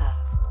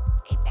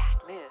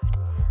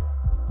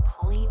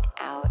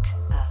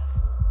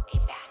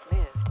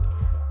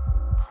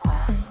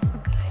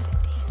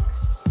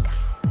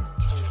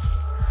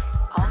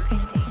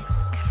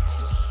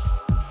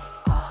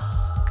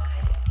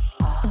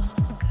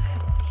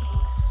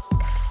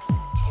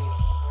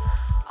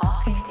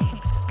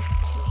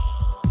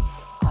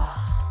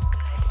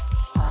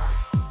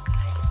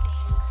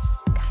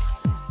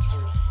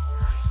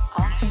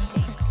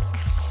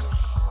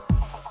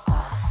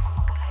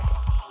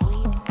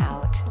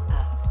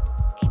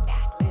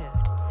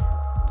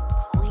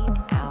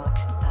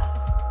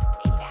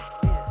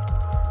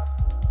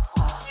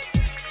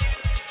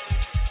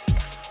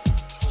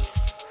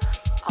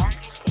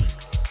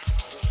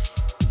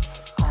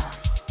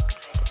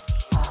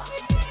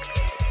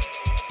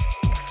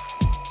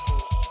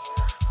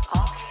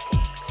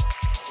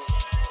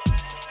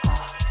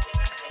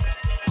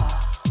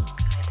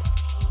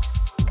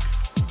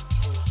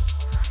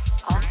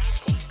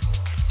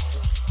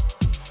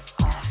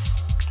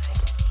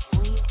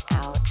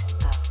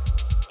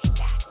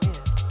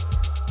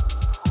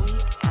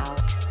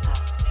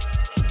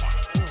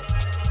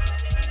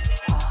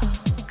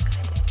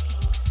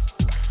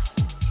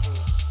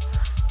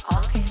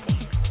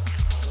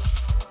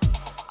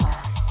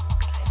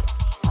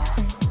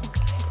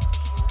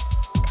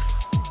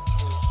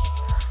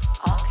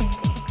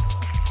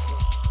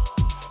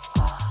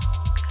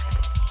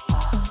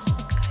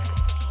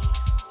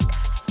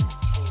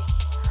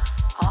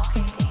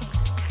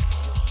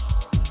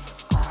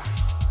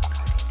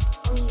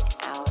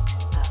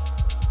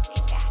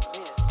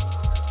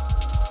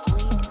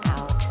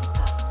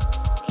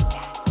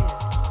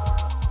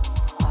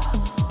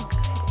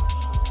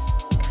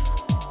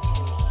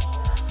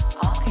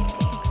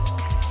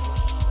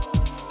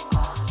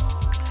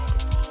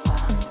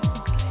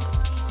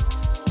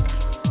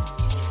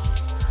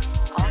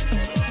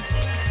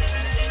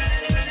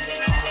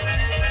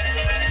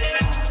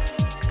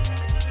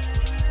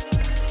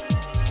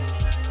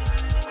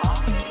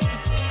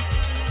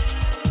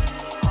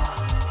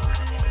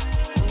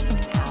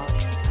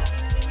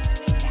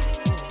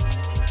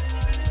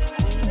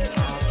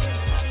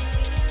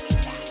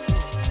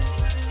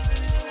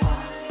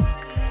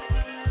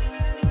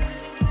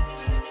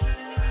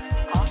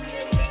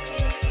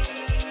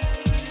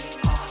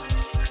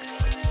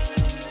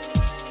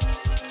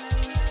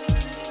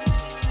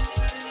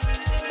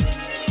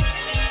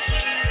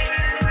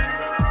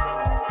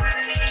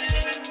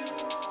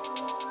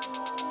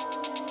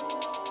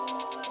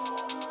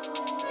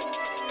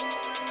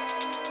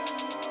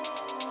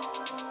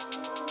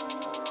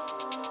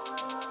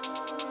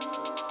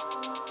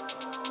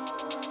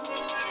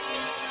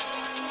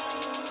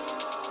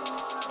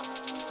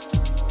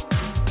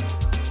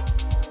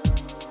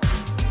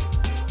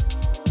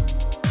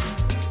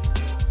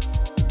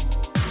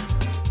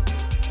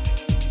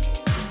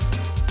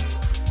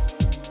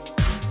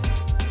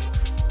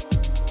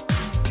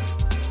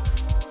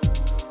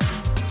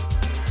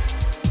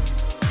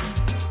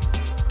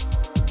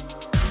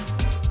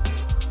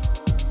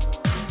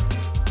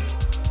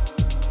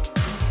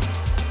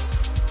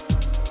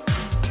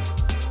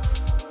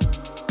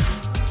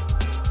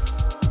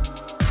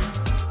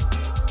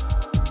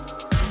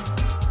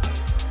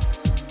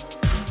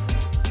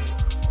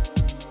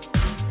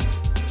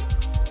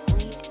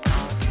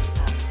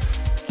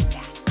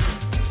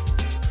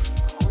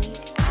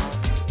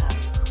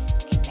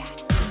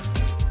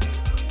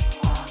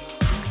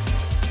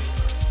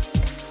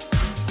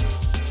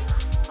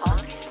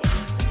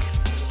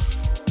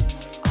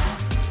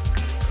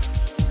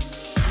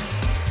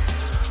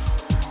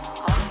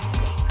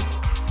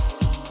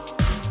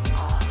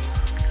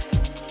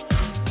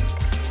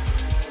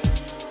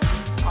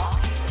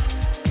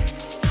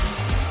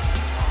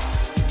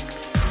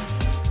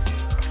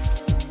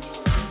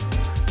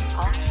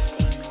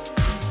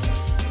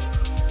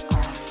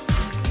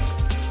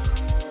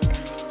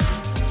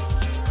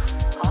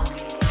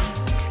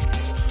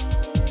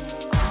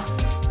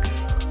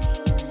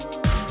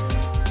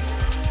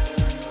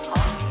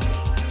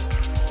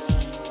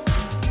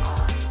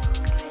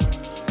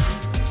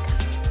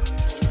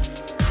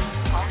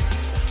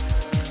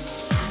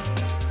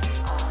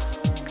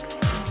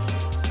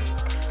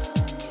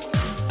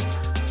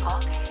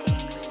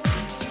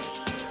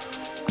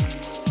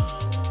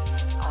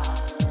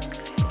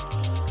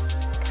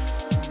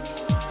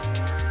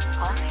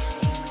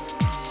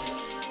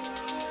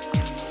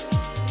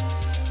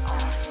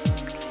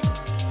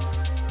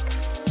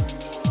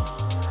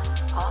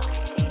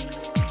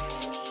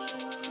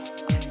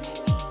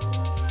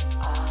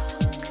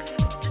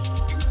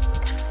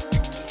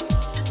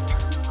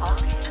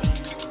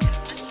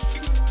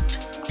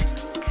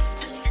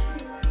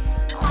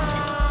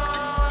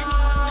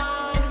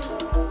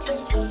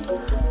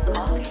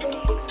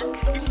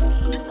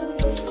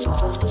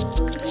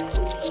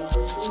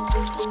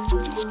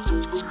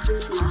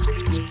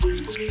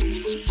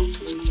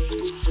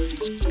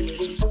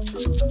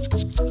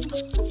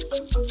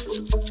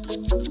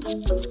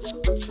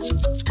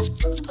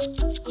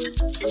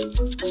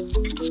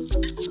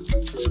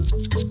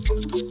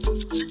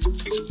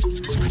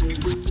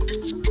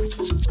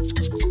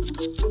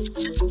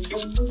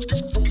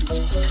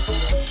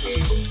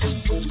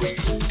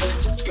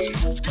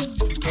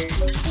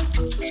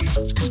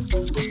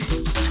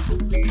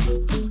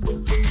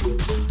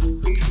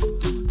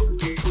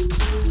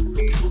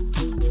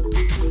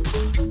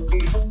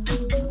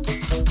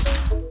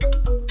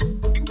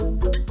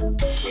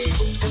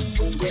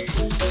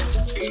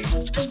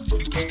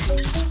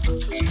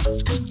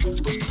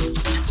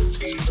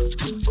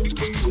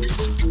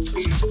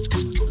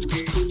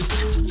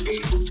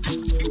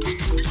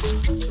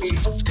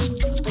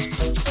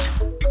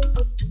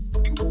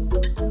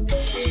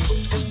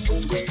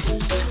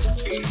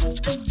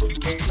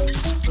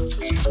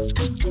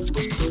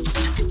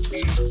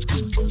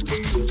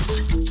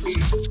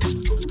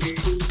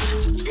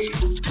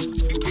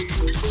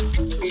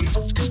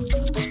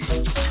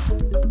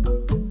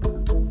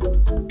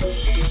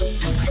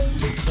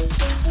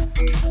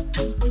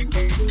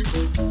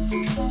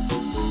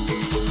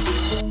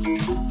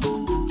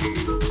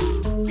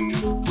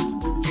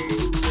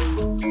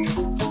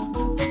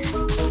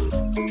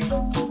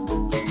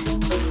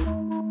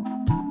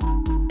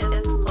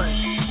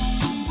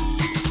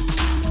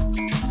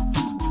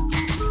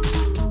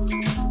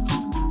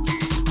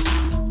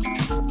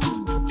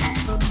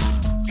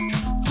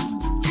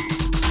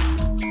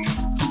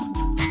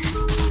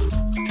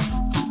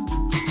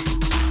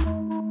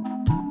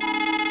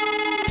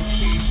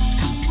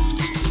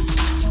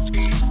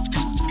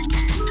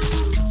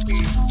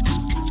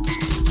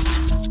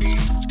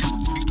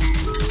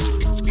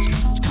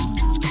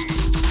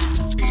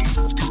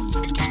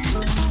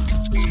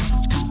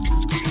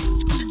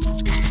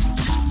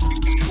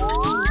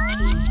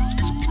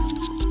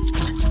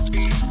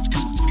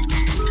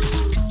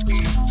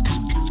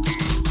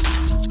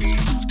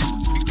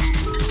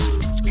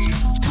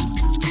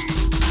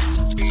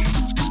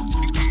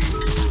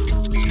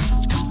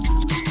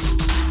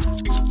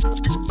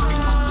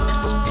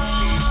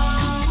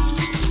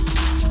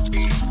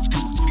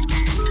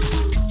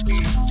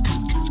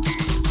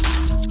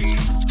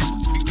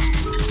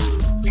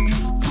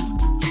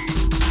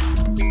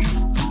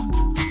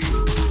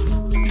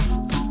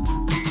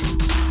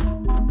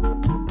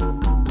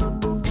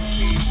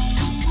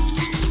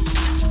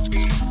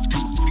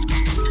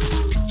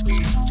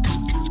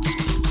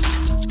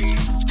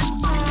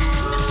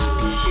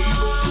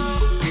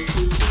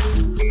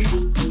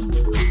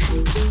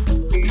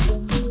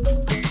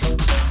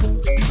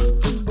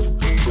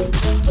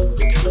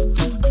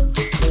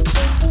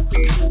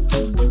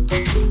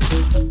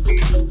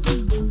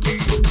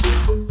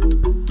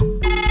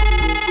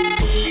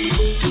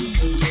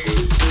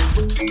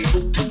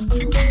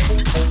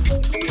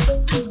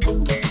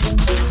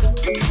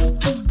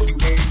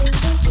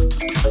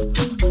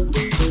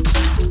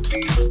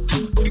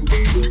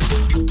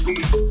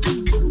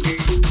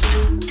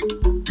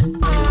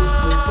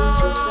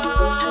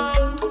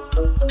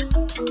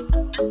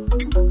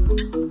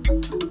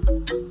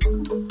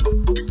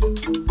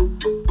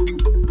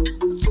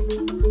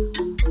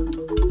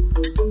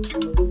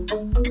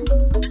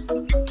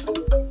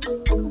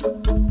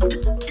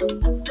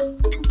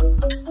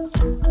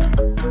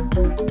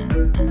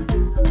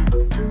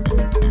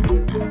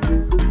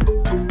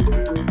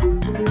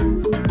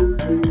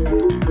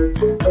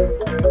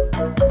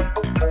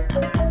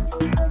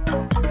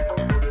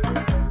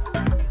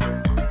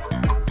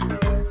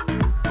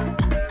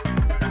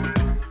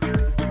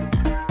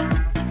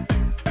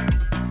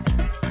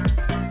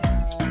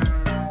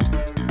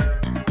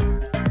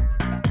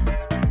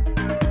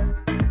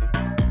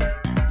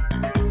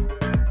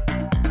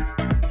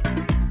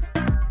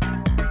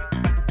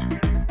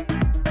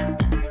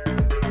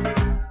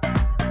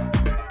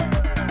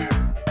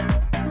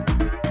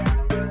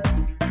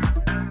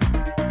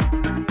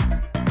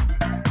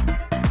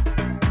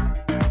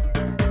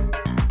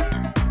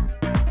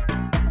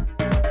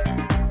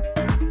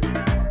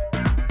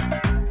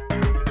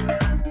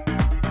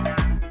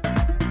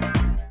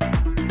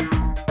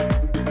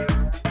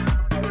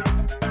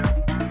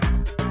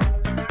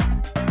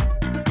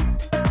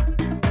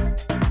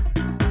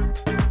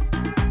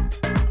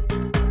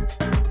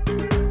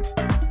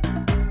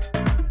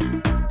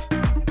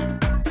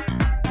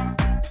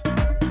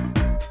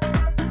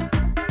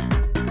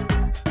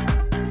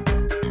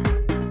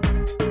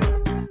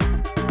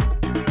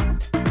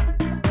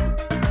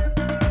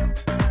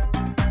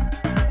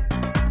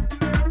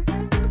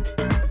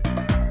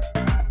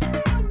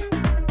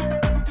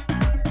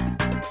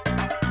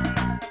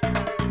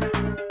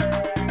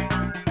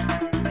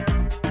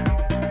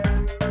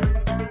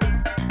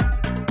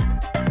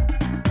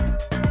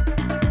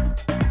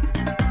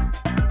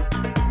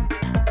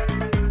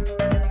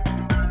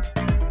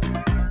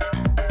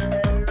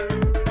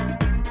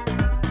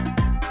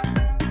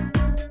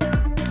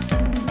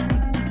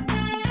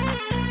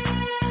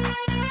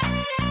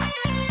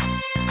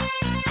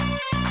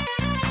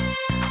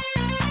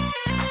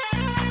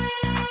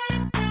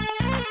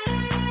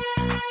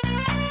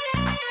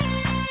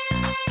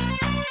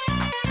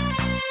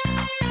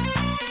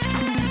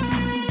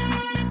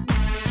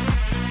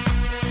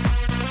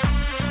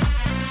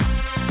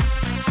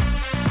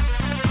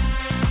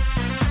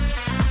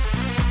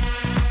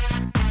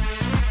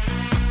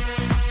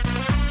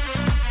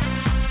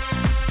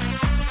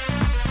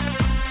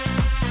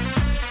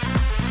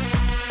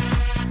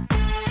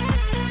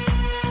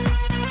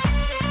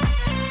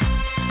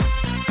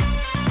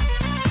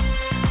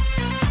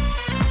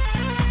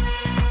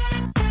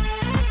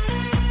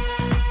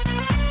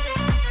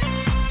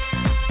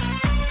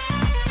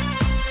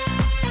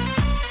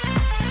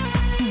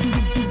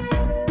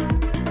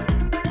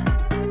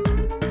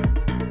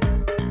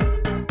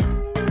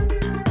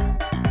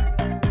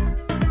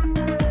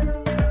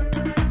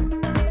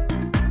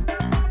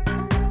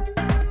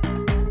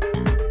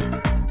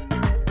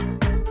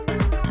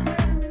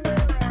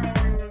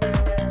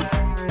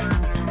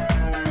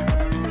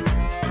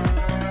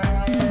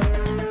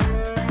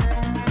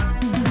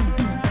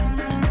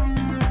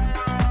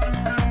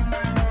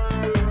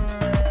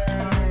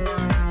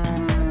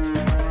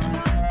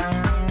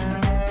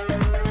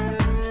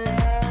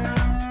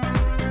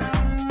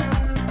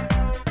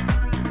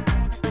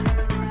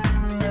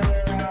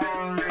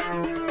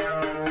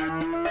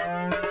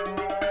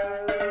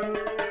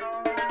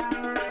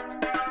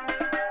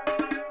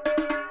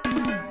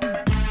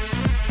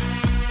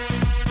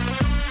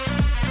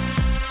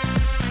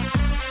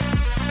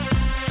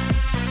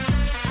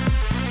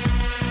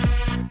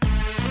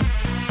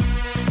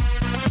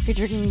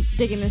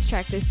digging this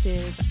track. This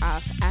is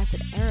off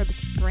Acid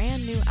Arab's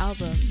brand new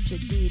album,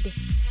 Jadid.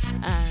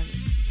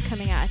 It's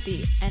coming out at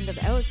the end of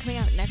it's coming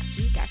out next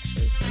week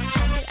actually, so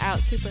check it out.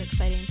 Super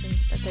exciting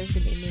that there's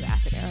gonna be a new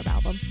Acid Arab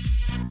album.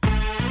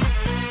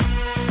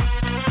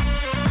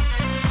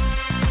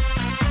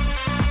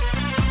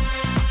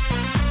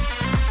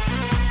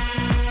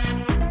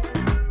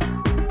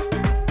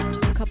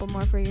 Just a couple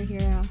more for you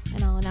here,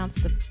 and I'll announce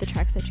the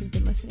tracks that you've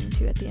been listening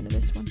to at the end of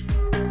this one.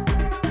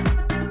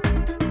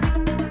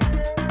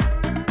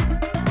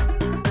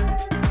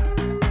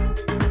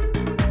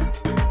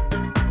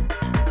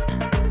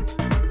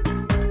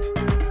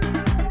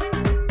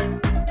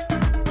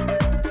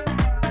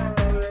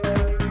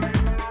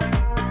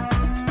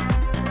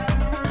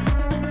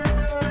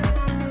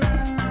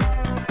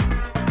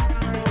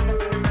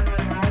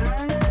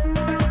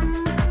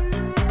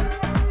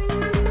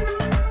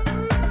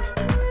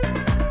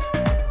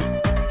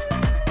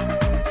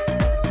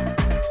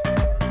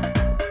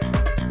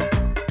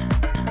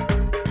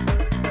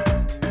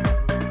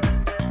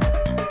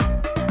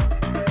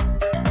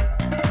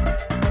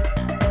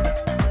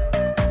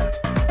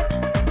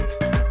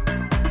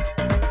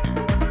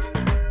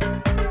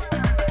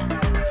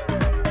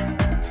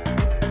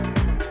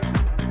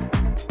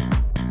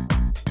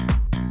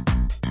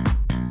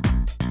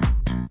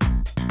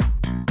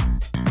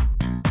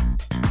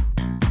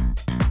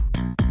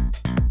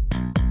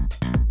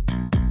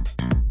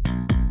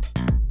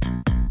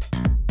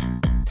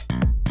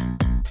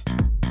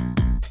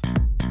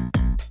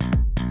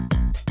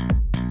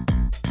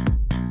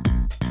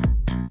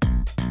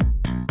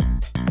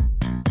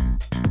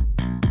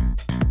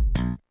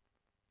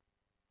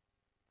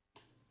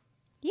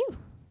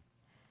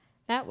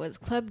 That was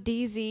Club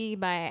DZ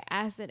by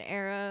Acid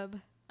Arab.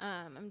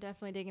 I'm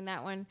definitely digging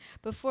that one.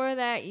 Before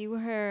that, you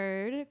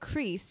heard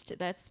Creased.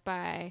 That's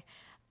by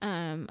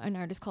an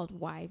artist called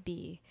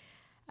YB.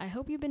 I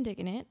hope you've been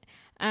digging it.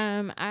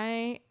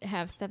 I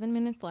have 7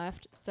 minutes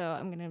left, so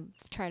I'm going to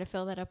try to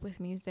fill that up with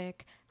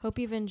music. Hope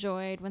you've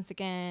enjoyed. Once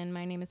again,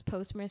 my name is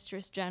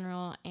Postmistress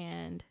General,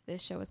 and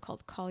this show is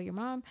called Call Your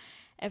Mom,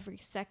 every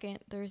second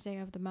Thursday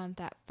of the month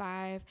at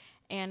 5.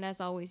 And as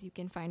always, you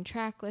can find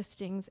track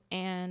listings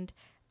and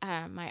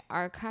my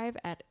archive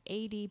at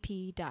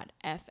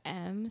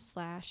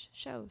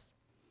adp.fm/shows.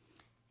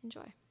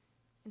 Enjoy.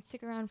 And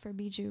stick around for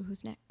Biju,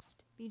 who's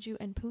next. Biju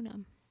and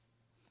Poonam.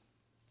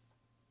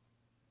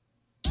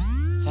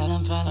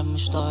 فعلا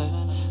مش طايق،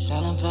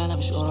 فعلا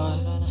مش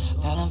قريب،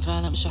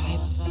 فعلا مش هحب،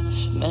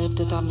 دماغي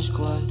بتتعب مش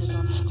كويس،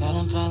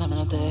 فعلا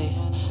انا تايه،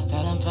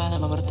 فعلا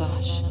ما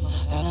برتاحش،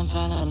 فعلا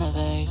انا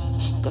غايب،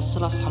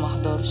 مكسل اصحى ما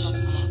احضرش،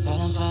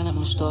 فعلا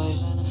مش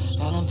طايق،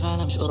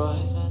 فعلا مش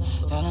قريب،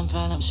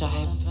 فعلا مش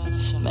هحب،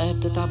 دماغي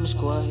بتتعب مش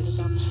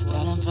كويس،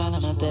 فعلا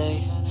انا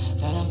تايه،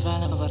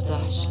 فعلا ما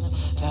برتاحش،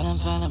 فعلا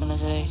انا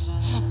غايب،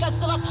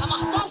 مكسل اصحى ما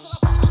احضرش.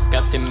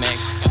 كابتن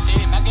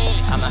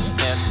ماجي حما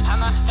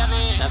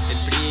حسابي نفس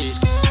بريد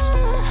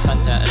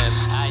فانت قرب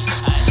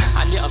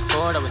عندي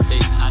افكار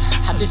اوسيه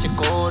محدش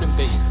يقارن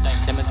بيا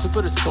دايما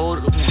سوبر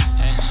ستار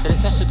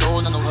سلسنا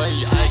الشيطان انا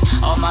وهي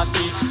مع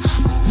فيك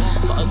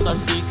بأثر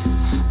فيك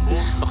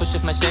بخش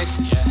في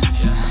مشاكل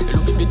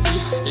قلوبي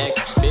بتزيد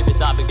لكن بيبي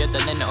صعب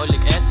جدا اني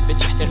اقولك اسف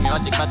بيتش احترمي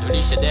ودك ما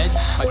تقوليش يا دادي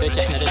ما بيتش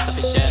احنا لسه في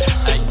الشارع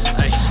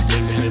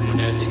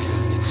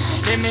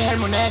لمي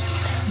هرموناتي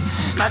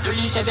ما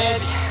تقوليش يا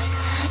دادي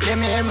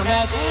لمي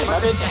هرموناتي ما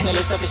بيتش احنا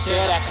لسه في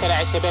الشارع في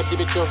شارع الشباب دي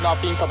بتشوفنا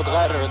واقفين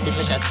فبتغير الرصيف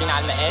مش اسفين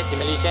على المقاسي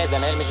ماليش يا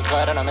زمان مش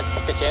اتغير انا ماسك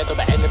التشات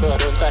وبعدني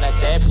بورونتو انا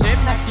ساب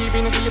شفنا كتير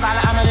بنغيب على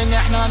امل ان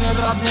احنا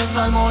نضرب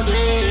نكسر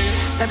الماضي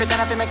ثابت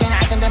انا في مكاني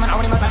عشان دايما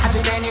عمري ما اسال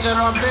حد تاني غير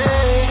ربي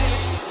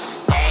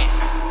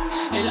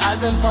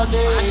القلب الفاضي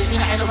محدش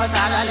فينا حلو بس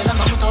على الاقل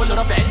لما اموت اقول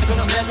لربي عشت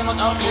بينهم لازم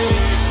اتاقلم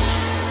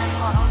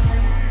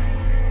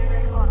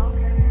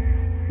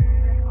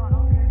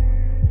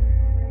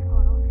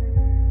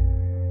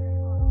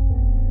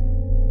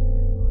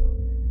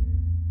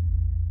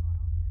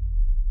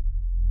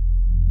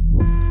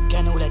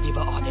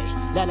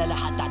لا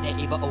حتى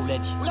اعدائي بقى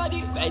اولادي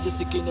بعيد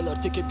السكين اللي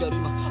ارتكب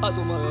جريمه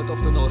ادوما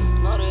يطفي ناري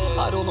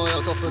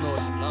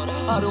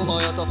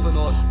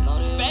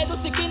بعيد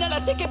السكين اللي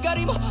ارتكب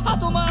جريمه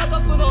ادوما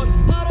يطفي ناري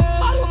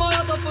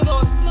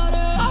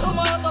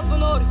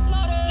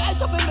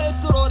العيشه في امرئ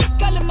الضرار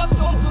اتكلم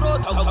نفسي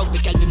وانطراد حب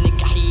كلب من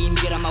الجحيم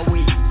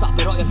جرموي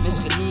صاحبي رايك ما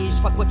يشغلنيش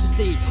فاك وات يو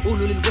سي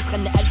قولوا للوسخه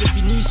ان قلبي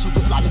في نيش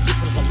وبيطلع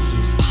لطيف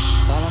الغليل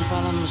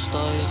فعلا مش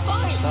طايق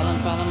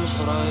فعلا مش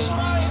قريب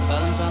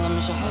فعلا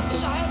مش هحب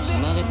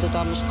دماغي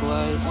بتتعب مش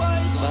كويس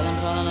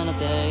فعلا انا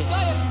تايه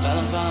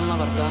فعلا ما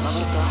برتاحش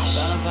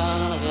فعلا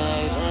انا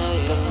غايب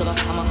كسل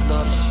اصحى ما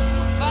احضرش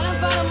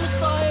فعلا مش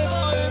طايق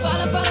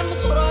فعلا مش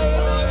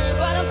قريب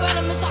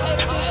فعلا مش هحب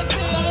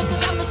دماغي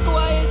بتتعب مش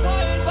كويس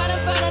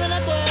فعلا انا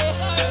تايه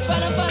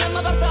فعلا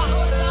ما برتاحش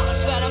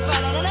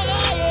فعلا انا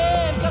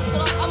غايب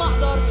كسل اصحى ما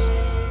احضرش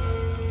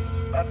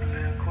قبل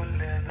كل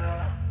ده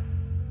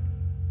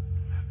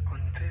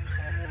كنت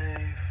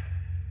خايف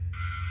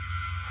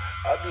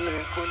قبل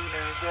كل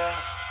ده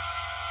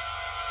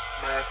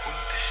ما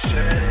كنتش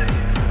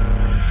شايف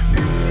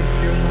إني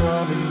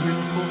عامل من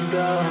الخوف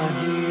ده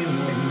عجين،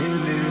 وإن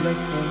اللي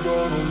لفوا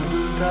دارهم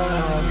دول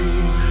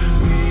تعابين.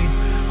 مين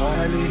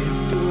عليه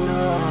الدور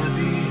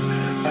قاعدين،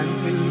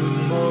 أنقل له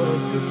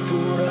المرض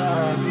بالدور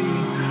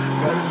قاعدين.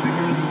 برد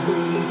من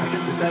الهجوم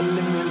تحت تل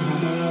من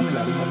الهموم،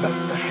 لما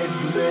بفتح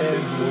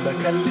الدولاب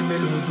وبكلم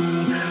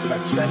الهدوم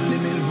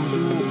بتشلم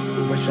الهدوء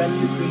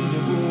وبشلت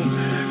النجوم.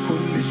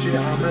 كل شيء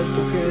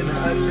عملته كان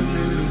أقل من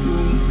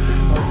اللزوم.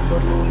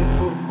 أصفر لون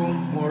الكركم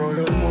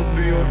ورايا الموت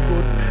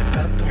بيركض،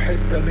 خدتوا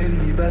حتة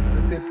مني بس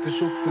سبت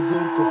شوك في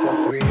زوركم.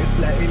 فخري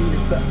يفلق اللي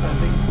اتبقى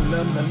منكم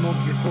لما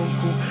الموت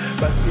يخونكم،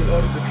 بس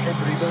الأرض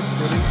بحبري بس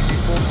رجلي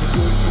فوق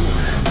زوركم.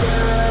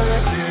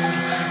 فاكر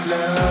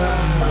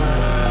لما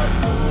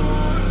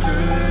كنت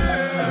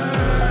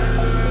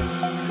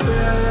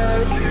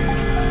فاكر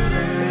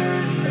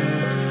إن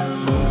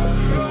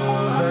بكرة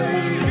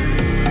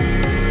هيجي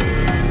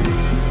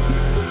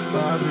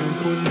بعد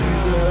كل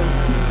ده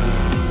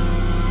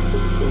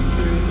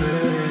كنت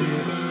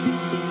فايق.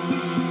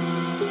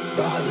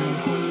 بعد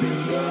كل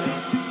ده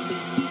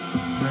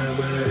ما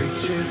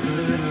بقتش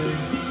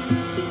خايف.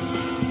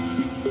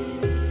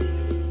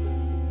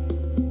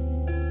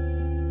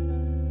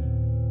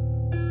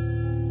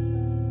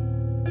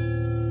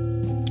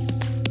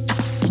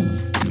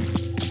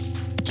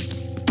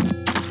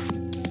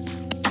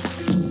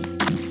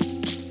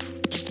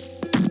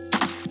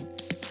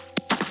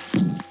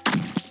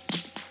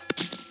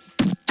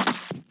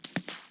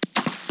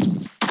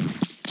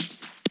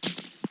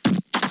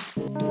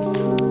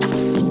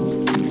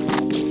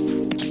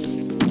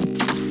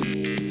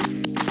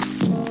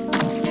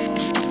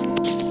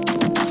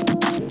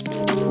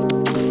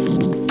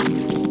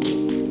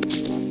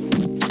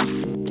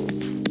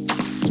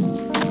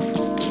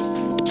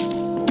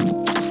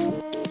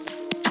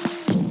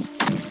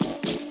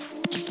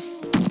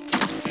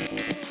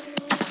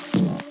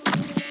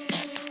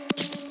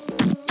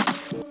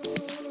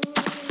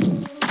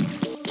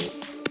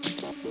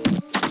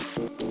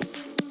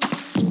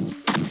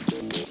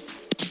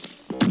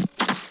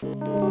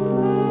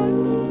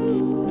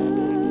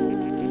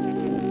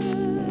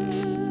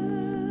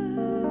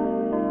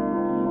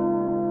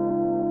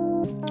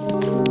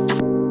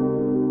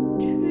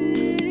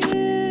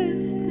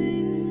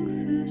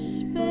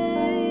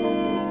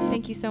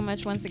 So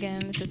much once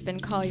again. This has been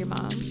Call Your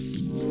Mom.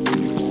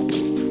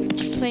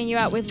 Playing you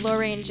out with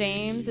Lorraine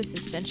James. This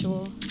is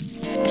Sensual.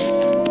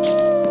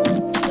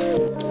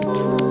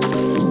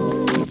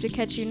 Hope to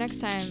catch you next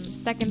time,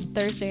 second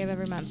Thursday of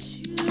every month.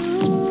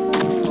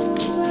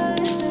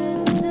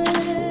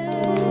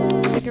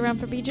 Stick around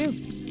for Bijou.